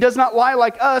holy. He does not lie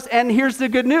like us. And here's the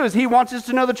good news. He wants us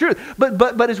to know the truth.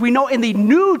 But as we know in the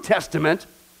New Testament,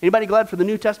 anybody glad for the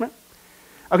New Testament?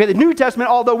 Okay, the New Testament,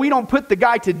 although we don't put the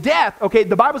guy to death, okay,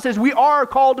 the Bible says we are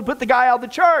called to put the guy out of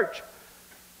the church.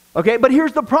 Okay, but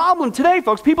here's the problem today,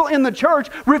 folks. People in the church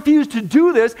refuse to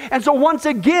do this. And so once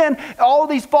again, all of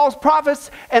these false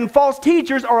prophets and false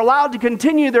teachers are allowed to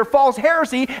continue their false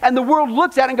heresy. And the world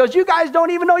looks at it and goes, you guys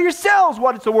don't even know yourselves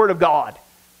what it's the Word of God.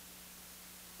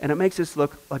 And it makes us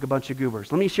look like a bunch of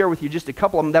goobers. Let me share with you just a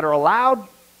couple of them that are allowed,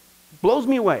 blows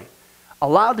me away.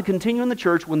 Allowed to continue in the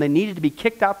church when they needed to be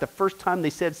kicked out the first time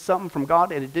they said something from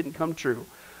God and it didn't come true.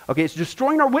 Okay, it's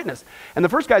destroying our witness. And the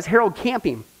first guy is Harold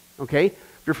Camping, okay?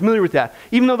 If you're familiar with that.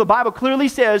 Even though the Bible clearly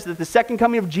says that the second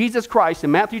coming of Jesus Christ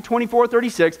in Matthew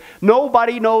 24:36,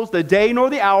 nobody knows the day nor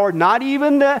the hour, not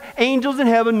even the angels in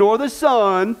heaven nor the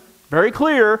Son. Very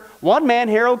clear. One man,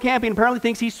 Harold Camping, apparently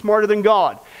thinks he's smarter than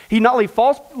God. He not only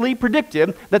falsely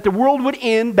predicted that the world would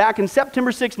end back in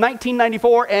September 6,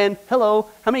 1994, and hello,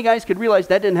 how many guys could realize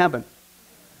that didn't happen?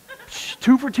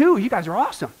 2 for 2. You guys are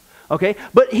awesome. Okay,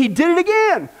 but he did it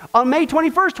again on May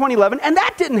 21st, 2011, and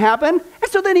that didn't happen.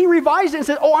 And so then he revised it and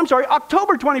said, oh, I'm sorry,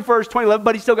 October 21st, 2011,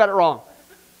 but he still got it wrong.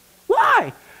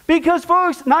 Why? Because,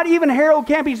 folks, not even Harold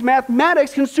Camping's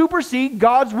mathematics can supersede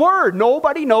God's word.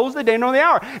 Nobody knows the day nor the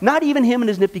hour. Not even him and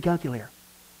his nifty calculator.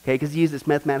 Okay, because he used this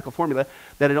mathematical formula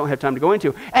that I don't have time to go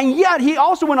into. And yet, he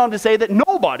also went on to say that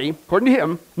nobody, according to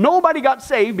him, nobody got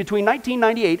saved between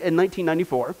 1998 and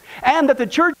 1994, and that the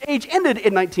church age ended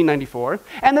in 1994,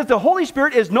 and that the Holy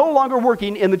Spirit is no longer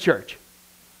working in the church.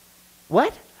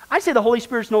 What? I say the Holy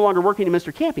Spirit's no longer working in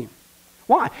Mr. Camping.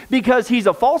 Why? Because he's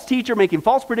a false teacher making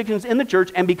false predictions in the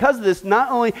church, and because of this,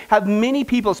 not only have many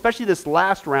people, especially this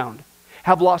last round,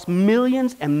 have lost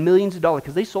millions and millions of dollars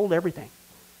because they sold everything,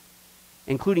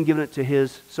 including giving it to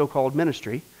his so-called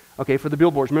ministry, okay, for the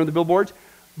billboards. Remember the billboards?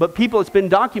 But people, it's been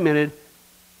documented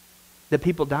that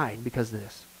people died because of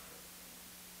this.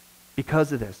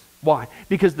 Because of this. Why?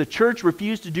 Because the church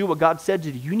refused to do what God said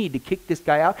to do. You need to kick this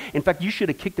guy out. In fact, you should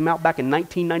have kicked him out back in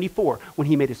 1994 when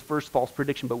he made his first false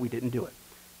prediction, but we didn't do it.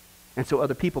 And so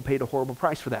other people paid a horrible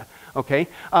price for that, okay?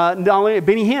 Not only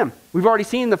Benny Hinn. We've already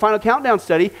seen in the Final Countdown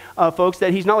study, folks,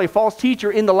 that he's not only a false teacher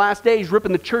in the last days,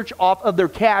 ripping the church off of their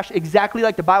cash exactly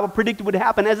like the Bible predicted would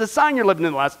happen as a sign you're living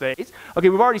in the last days. Okay,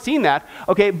 we've already seen that,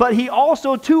 okay? But he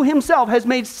also, to himself, has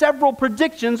made several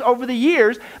predictions over the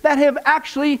years that have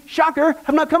actually, shocker,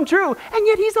 have not come true. And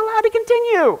yet he's allowed to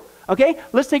continue, okay?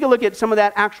 Let's take a look at some of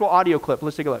that actual audio clip.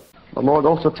 Let's take a look. The Lord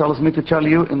also tells me to tell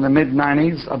you in the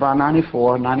mid-90s, about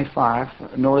 94,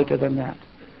 95, no later than that,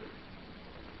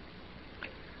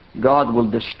 God will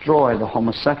destroy the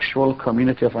homosexual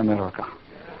community of America.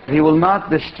 He will not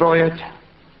destroy it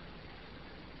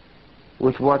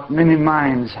with what many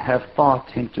minds have thought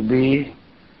him to be.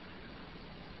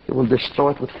 He will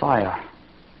destroy it with fire.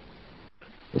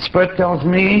 The Spirit tells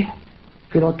me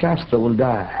Fidel Castro will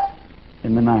die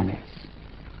in the 90s.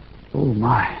 Oh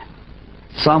my.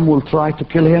 Some will try to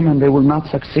kill him and they will not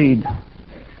succeed.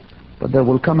 But there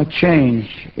will come a change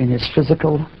in his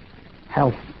physical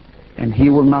health and he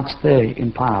will not stay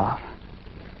in power.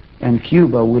 And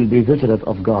Cuba will be visited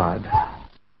of God.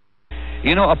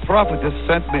 You know, a prophet just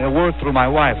sent me a word through my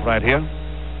wife right here.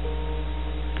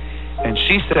 And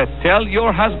she said, tell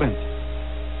your husband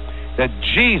that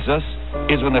Jesus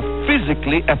is going to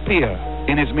physically appear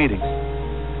in his meetings.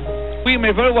 We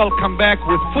may very well come back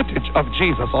with footage of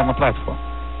Jesus on the platform.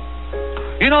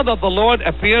 You know that the Lord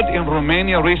appeared in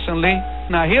Romania recently?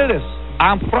 Now hear this.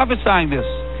 I'm prophesying this.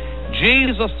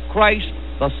 Jesus Christ,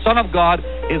 the Son of God,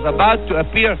 is about to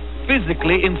appear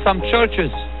physically in some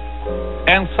churches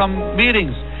and some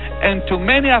meetings and to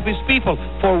many of his people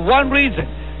for one reason,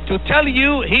 to tell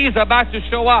you he is about to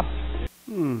show up.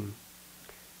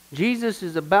 Jesus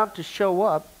is about to show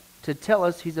up to tell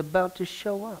us he's about to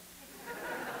show up.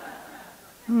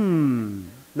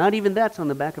 Not even that's on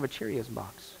the back of a Cheerios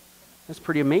box. That's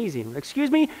pretty amazing.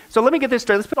 Excuse me? So let me get this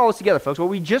straight. Let's put all this together, folks. What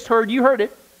we just heard, you heard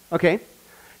it. Okay?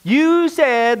 You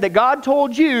said that God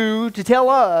told you to tell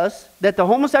us that the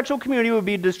homosexual community would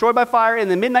be destroyed by fire in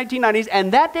the mid-1990s,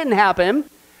 and that didn't happen.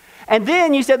 And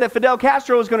then you said that Fidel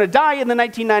Castro was going to die in the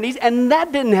 1990s, and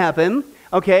that didn't happen.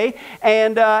 Okay?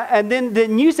 And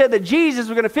then you said that Jesus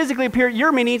was going to physically appear at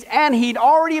your meetings, and he'd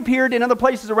already appeared in other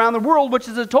places around the world, which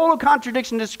is a total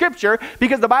contradiction to Scripture,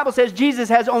 because the Bible says Jesus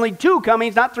has only 2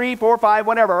 comings, not 3, 4, 5,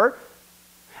 whatever.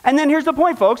 And then here's the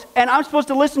point, folks. And I'm supposed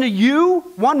to listen to you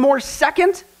one more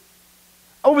second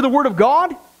over the Word of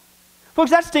God?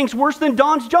 Folks, that stinks worse than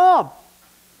Don's job.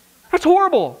 That's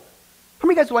horrible. How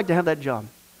many of you guys would like to have that job?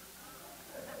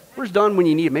 Where's Don when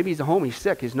you need him? Maybe he's at home, he's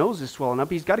sick, his nose is swelling up,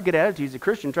 he's got a good attitude, he's a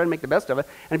Christian, trying to make the best of it.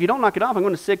 And if you don't knock it off, I'm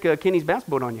going to sick Kenny's bass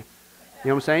boat on you. You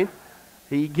know what I'm saying?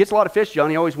 He gets a lot of fish, John.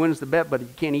 He always wins the bet, but you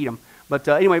can't eat them. But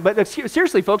anyway,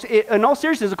 seriously, folks, in all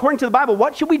seriousness, according to the Bible,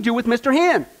 what should we do with Mr.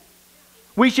 Hen?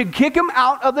 We should kick him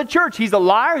out of the church. He's a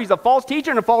liar, he's a false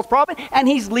teacher and a false prophet, and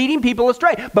he's leading people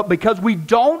astray. But because we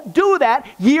don't do that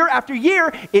year after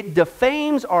year, it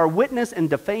defames our witness and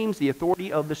defames the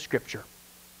authority of the Scripture.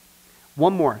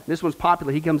 One more. This one's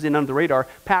popular. He comes in under the radar.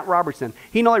 Pat Robertson.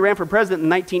 He not only ran for president in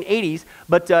the 1980s,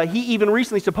 but he even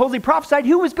recently supposedly prophesied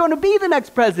who was going to be the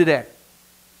next president.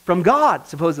 From God,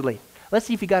 supposedly. Let's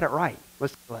see if he got it right.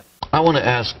 Let's do it. I want to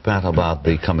ask Pat about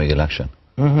the coming election.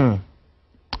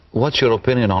 What's your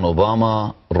opinion on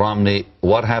Obama, Romney?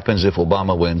 What happens if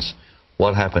Obama wins?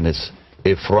 What happens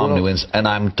if Romney wins? And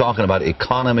I'm talking about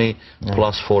economy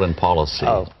plus foreign policy.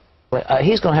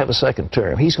 He's going to have a second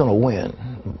term. He's going to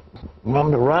win.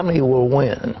 Romney will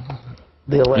win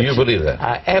the election. You believe that?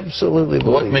 I absolutely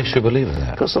believe. What makes you believe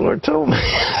that? Because the Lord told me.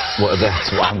 Well,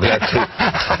 that's why I'm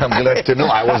glad to know.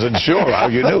 I wasn't sure how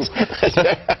you knew.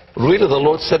 Really, the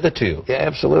Lord said that to you? Yeah,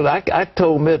 absolutely. I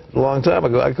told Mitt a long time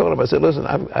ago. I called him. I said, "Listen,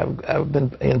 I've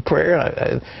been in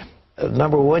prayer.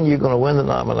 Number 1, you're going to win the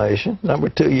nomination. Number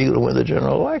 2, you're going to win the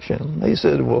general election." He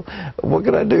said, "Well, what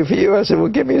can I do for you?" I said, "Well,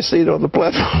 give me a seat on the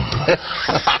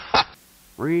platform."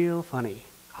 Real funny.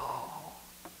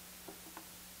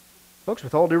 Folks,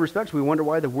 with all due respect, we wonder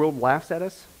why the world laughs at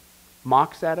us,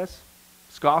 mocks at us,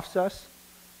 scoffs us,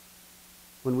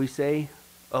 when we say,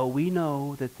 "Oh, we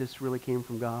know that this really came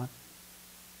from God."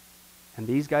 And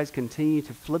these guys continue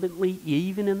to flippantly,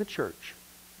 even in the church,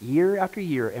 year after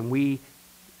year, and we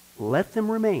let them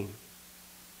remain.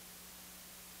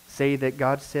 Say that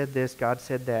God said this, God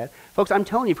said that. Folks, I'm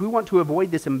telling you, if we want to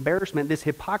avoid this embarrassment, this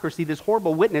hypocrisy, this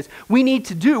horrible witness, we need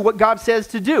to do what God says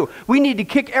to do. We need to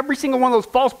kick every single one of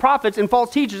those false prophets and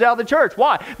false teachers out of the church.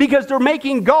 Why? Because they're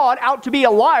making God out to be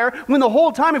a liar, when the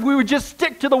whole time, if we would just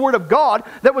stick to the Word of God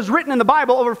that was written in the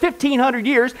Bible over 1,500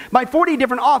 years by 40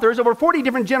 different authors, over 40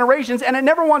 different generations, and it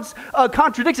never once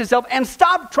contradicts itself, and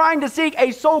stop trying to seek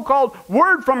a so-called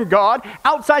word from God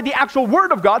outside the actual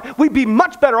Word of God, we'd be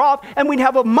much better off, and we'd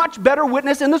have a much better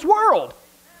witness in this world.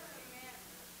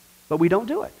 But we don't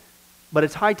do it. But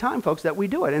it's high time, folks, that we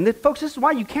do it. And folks, this is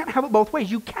why you can't have it both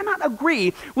ways. You cannot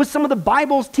agree with some of the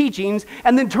Bible's teachings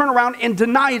and then turn around and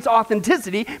deny its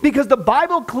authenticity, because the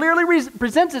Bible clearly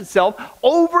presents itself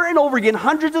over and over again,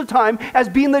 hundreds of times, as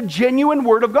being the genuine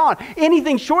Word of God.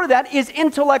 Anything short of that is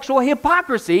intellectual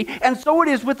hypocrisy, and so it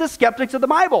is with the skeptics of the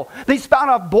Bible. They spout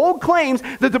off bold claims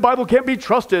that the Bible can't be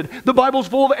trusted, the Bible's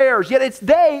full of errors, yet it's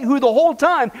they who the whole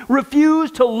time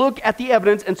refuse to look at the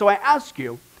evidence. And so I ask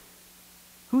you,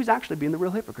 who's actually being the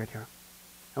real hypocrite here?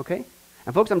 Okay?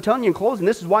 And folks, I'm telling you in closing,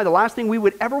 this is why the last thing we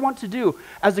would ever want to do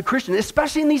as a Christian,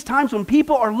 especially in these times when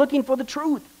people are looking for the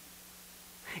truth,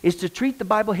 is to treat the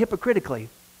Bible hypocritically,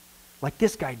 like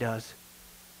this guy does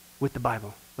with the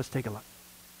Bible. Let's take a look.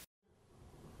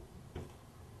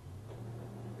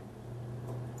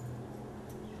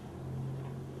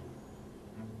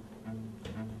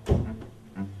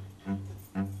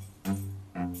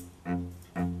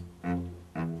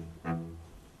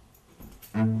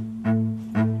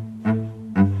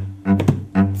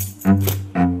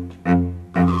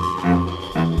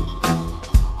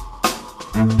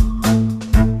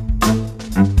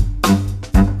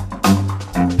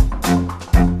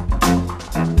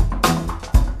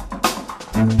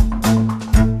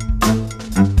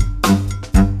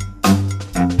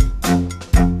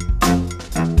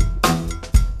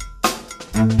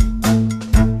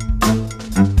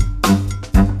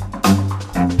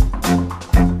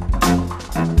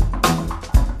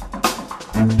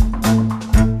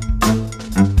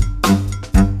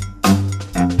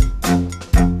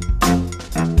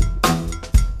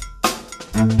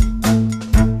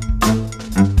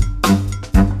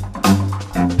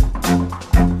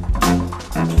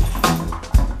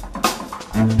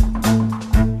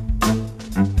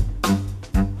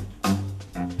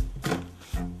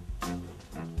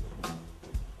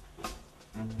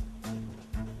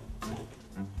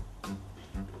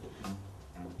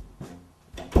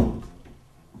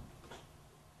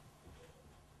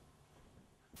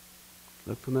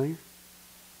 Look familiar?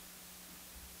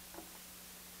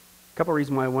 A couple of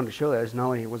reasons why I wanted to show that is not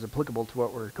only it was applicable to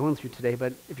what we're going through today,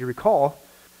 but if you recall,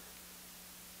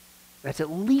 that's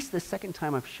at least the second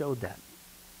time I've showed that.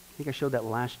 I think I showed that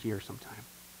last year sometime.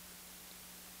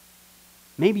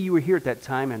 Maybe you were here at that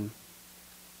time and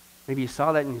maybe you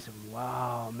saw that and you said,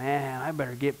 wow, man, I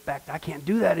better get back. I can't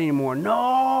do that anymore.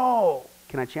 No!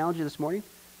 Can I challenge you this morning?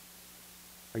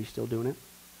 Are you still doing it?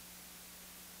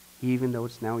 Even though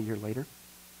it's now a year later?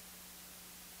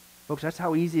 Folks, that's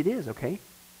how easy it is, okay?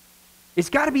 It's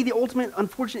got to be the ultimate,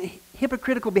 unfortunate,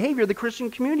 hypocritical behavior of the Christian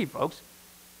community, folks.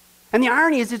 And the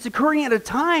irony is it's occurring at a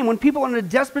time when people are in a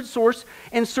desperate source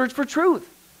and search for truth.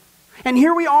 And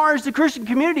here we are as the Christian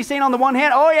community saying on the one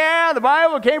hand, oh yeah, the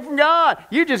Bible came from God.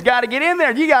 You just got to get in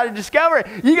there. You got to discover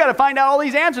it. You got to find out all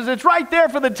these answers. It's right there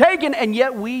for the taking, and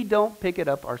yet we don't pick it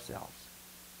up ourselves.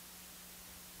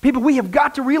 People, we have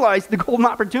got to realize the golden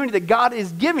opportunity that God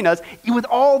is giving us with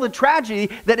all the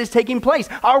tragedy that is taking place.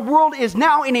 Our world is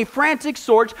now in a frantic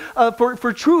search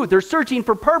for truth. They're searching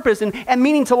for purpose and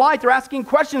meaning to life. They're asking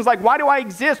questions like, why do I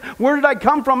exist? Where did I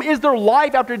come from? Is there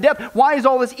life after death? Why is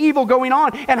all this evil going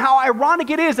on? And how ironic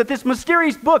it is that this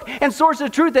mysterious book and source of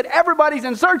truth that everybody's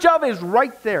in search of is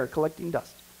right there collecting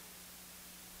dust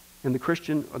in the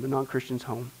Christian or the non-Christian's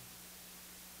home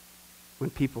when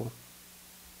people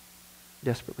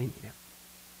desperately need it.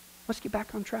 Let's get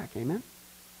back on track, amen?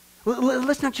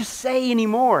 Let's not just say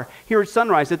anymore here at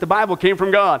Sunrise that the Bible came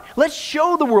from God. Let's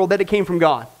show the world that it came from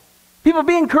God. People,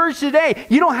 be encouraged today.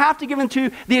 You don't have to give in to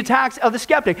the attacks of the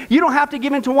skeptic. You don't have to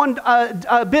give in to one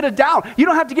bit of doubt. You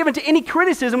don't have to give in to any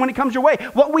criticism when it comes your way.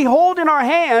 What we hold in our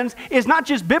hands is not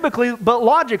just biblically, but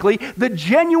logically, the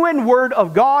genuine Word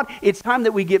of God. It's time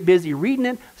that we get busy reading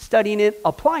it, studying it,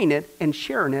 applying it, and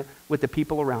sharing it with the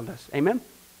people around us. Amen?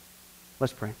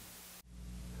 Let's pray.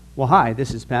 Well, hi,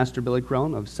 this is Pastor Billy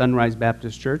Crone of Sunrise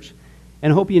Baptist Church,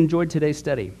 and I hope you enjoyed today's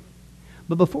study.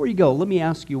 But before you go, let me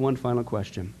ask you one final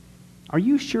question. Are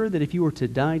you sure that if you were to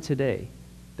die today,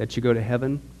 that you go to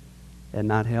heaven and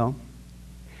not hell?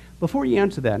 Before you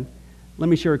answer that, let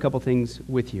me share a couple things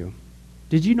with you.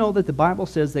 Did you know that the Bible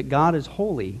says that God is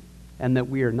holy and that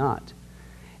we are not?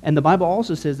 And the Bible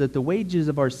also says that the wages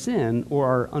of our sin or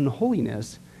our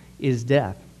unholiness is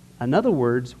death. In other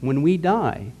words, when we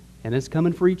die, and it's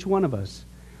coming for each one of us,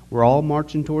 we're all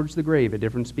marching towards the grave at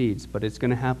different speeds, but it's going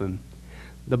to happen.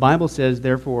 The Bible says,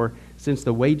 therefore, since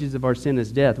the wages of our sin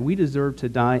is death, we deserve to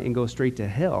die and go straight to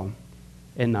hell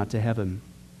and not to heaven.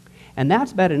 And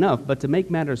that's bad enough, but to make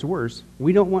matters worse,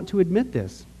 we don't want to admit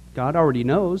this. God already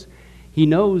knows. He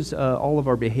knows all of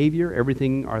our behavior,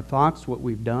 everything, our thoughts, what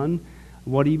we've done,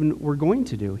 what even we're going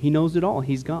to do. He knows it all.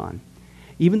 He's gone.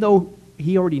 Even though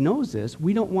He already knows this,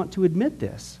 we don't want to admit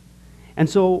this. And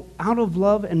so, out of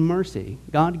love and mercy,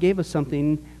 God gave us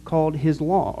something called His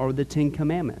law, or the Ten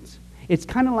Commandments. It's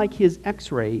kind of like His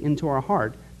x-ray into our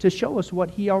heart to show us what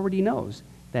He already knows,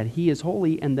 that He is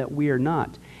holy and that we are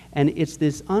not. And it's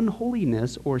this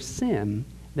unholiness or sin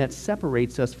that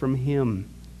separates us from Him.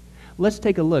 Let's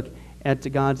take a look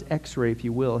at God's x-ray, if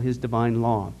you will, His divine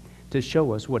law, to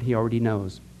show us what He already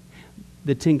knows.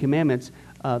 The Ten Commandments,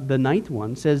 the ninth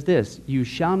one says this: you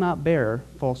shall not bear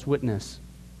false witness.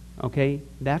 Okay?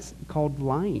 That's called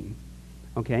lying.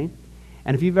 Okay?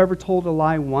 And if you've ever told a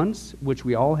lie once, which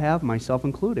we all have, myself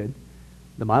included,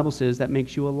 the Bible says that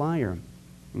makes you a liar.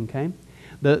 Okay?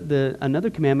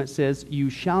 Another commandment says you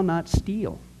shall not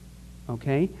steal.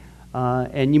 Okay?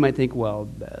 And you might think, well,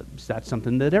 that's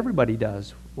something that everybody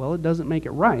does. Well, it doesn't make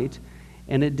it right,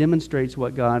 and it demonstrates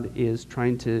what God is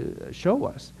trying to show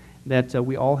us, that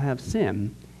we all have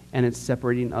sin, and it's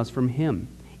separating us from Him.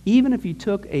 Even if you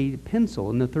took a pencil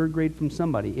in the third grade from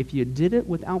somebody, if you did it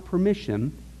without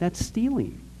permission, that's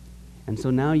stealing. And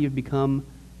so now you've become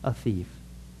a thief.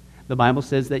 The Bible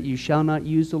says that you shall not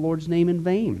use the Lord's name in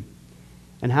vain.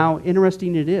 And how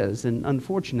interesting it is and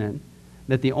unfortunate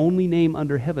that the only name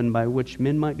under heaven by which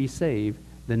men might be saved,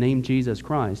 the name Jesus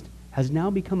Christ, has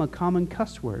now become a common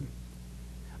cuss word.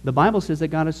 The Bible says that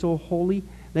God is so holy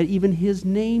that even His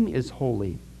name is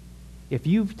holy. If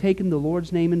you've taken the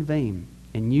Lord's name in vain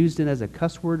and used it as a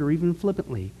cuss word or even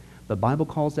flippantly, the Bible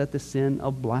calls that the sin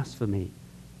of blasphemy.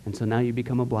 And so now you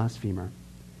become a blasphemer.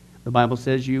 The Bible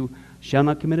says you shall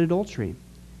not commit adultery.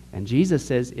 And Jesus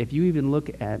says if you even look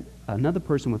at another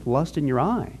person with lust in your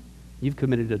eye, you've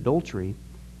committed adultery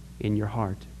in your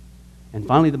heart. And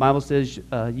finally, the Bible says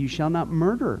you shall not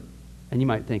murder. And you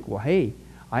might think, well, hey,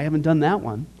 I haven't done that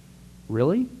one.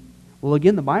 Really? Well,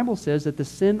 again, the Bible says that the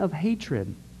sin of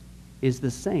hatred is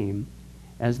the same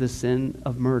as the sin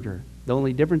of murder. The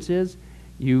only difference is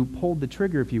you pulled the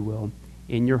trigger, if you will,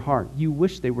 in your heart. You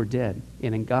wish they were dead.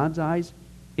 And in God's eyes,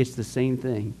 It's the same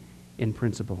thing in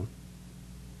principle.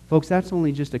 Folks, that's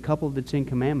only just a couple of the 10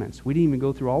 Commandments. We didn't even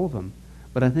go through all of them,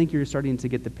 but I think you're starting to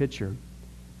get the picture.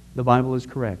 The Bible is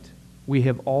correct. We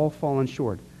have all fallen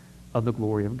short of the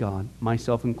glory of God,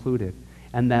 myself included,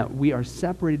 and that we are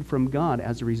separated from God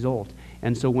as a result.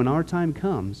 And so when our time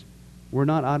comes, we're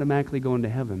not automatically going to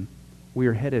heaven. We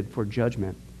are headed for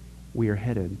judgment. We are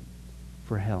headed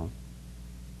for hell.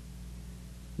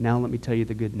 Now let me tell you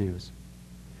the good news.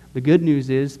 The good news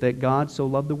is that God so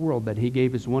loved the world that he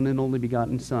gave his one and only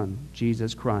begotten Son,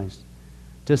 Jesus Christ,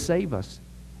 to save us.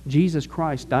 Jesus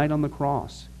Christ died on the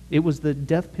cross. It was the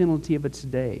death penalty of its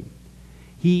day.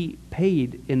 He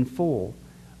paid in full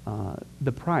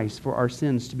the price for our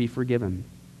sins to be forgiven.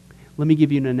 Let me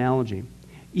give you an analogy.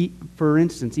 For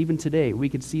instance, even today, we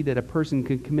could see that a person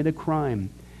could commit a crime.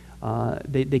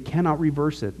 They cannot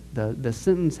reverse it. The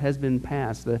sentence has been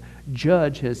passed. The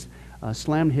judge has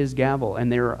slammed his gavel,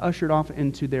 and they are ushered off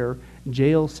into their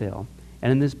jail cell.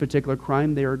 And in this particular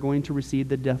crime, they are going to receive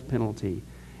the death penalty.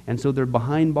 And so they're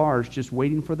behind bars just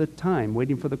waiting for the time,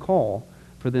 waiting for the call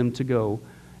for them to go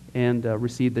and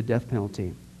receive the death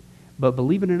penalty. But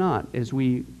believe it or not, as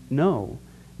we know,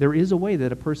 there is a way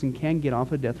that a person can get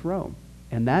off a death row.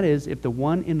 And that is if the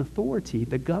one in authority,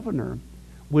 the governor,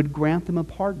 would grant them a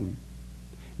pardon.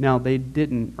 Now, they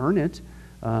didn't earn it.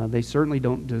 They certainly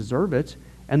don't deserve it.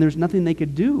 And there's nothing they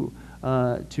could do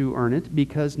to earn it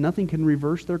because nothing can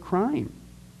reverse their crime.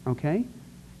 Okay?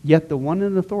 Yet the one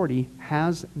in authority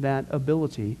has that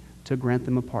ability to grant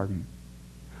them a pardon.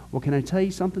 Well, can I tell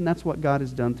you something? That's what God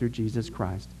has done through Jesus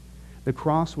Christ. The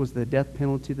cross was the death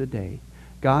penalty of the day.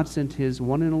 God sent his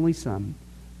one and only Son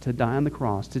to die on the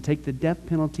cross, to take the death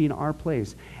penalty in our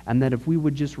place, and that if we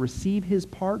would just receive his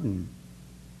pardon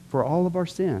for all of our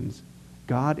sins,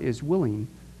 God is willing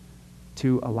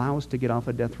to allow us to get off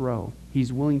a death row.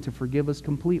 He's willing to forgive us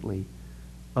completely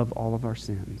of all of our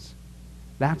sins.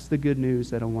 That's the good news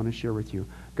that I want to share with you.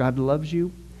 God loves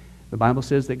you. The Bible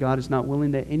says that God is not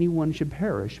willing that anyone should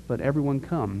perish, but everyone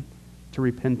come to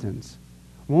repentance.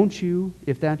 Won't you,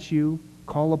 if that's you,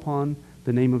 call upon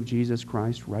the name of Jesus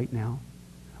Christ right now?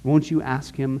 Won't you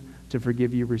ask him to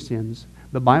forgive you your sins?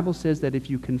 The Bible says that if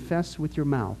you confess with your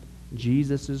mouth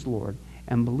Jesus is Lord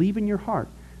and believe in your heart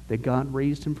that God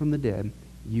raised him from the dead,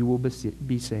 you will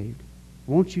be saved.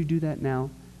 Won't you do that now,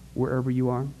 wherever you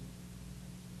are?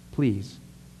 Please,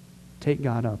 take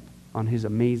God up on his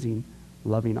amazing,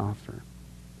 loving offer.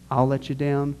 I'll let you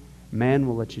down. Man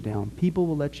will let you down. People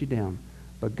will let you down.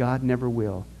 But God never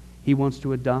will. He wants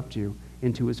to adopt you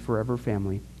into his forever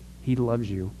family. He loves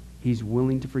you. He's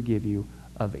willing to forgive you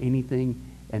of anything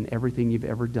and everything you've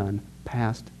ever done,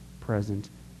 past, present,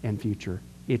 and future.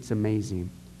 It's amazing.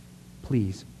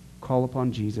 Please, call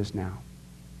upon Jesus now.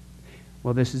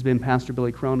 Well, this has been Pastor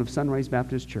Billy Crone of Sunrise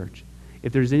Baptist Church.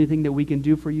 If there's anything that we can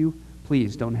do for you,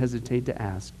 please don't hesitate to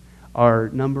ask. Our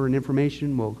number and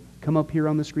information will come up here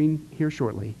on the screen here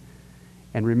shortly.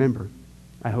 And remember,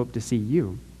 I hope to see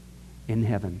you in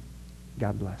heaven.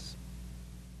 God bless.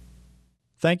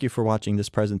 Thank you for watching this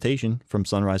presentation from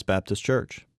Sunrise Baptist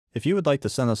Church. If you would like to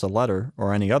send us a letter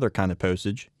or any other kind of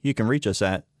postage, you can reach us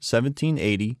at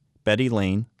 1780 Betty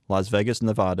Lane, Las Vegas,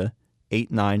 Nevada,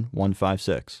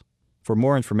 89156. For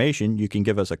more information, you can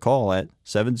give us a call at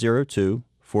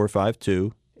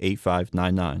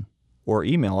 702-452-8599 or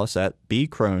email us at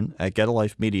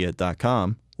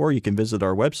bcrone@getalifemedia.com, or you can visit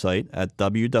our website at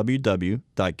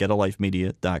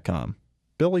www.getalifemedia.com.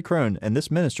 Billy Crone and this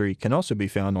ministry can also be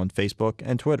found on Facebook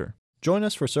and Twitter. Join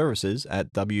us for services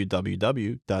at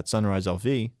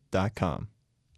www.sunriselv.com.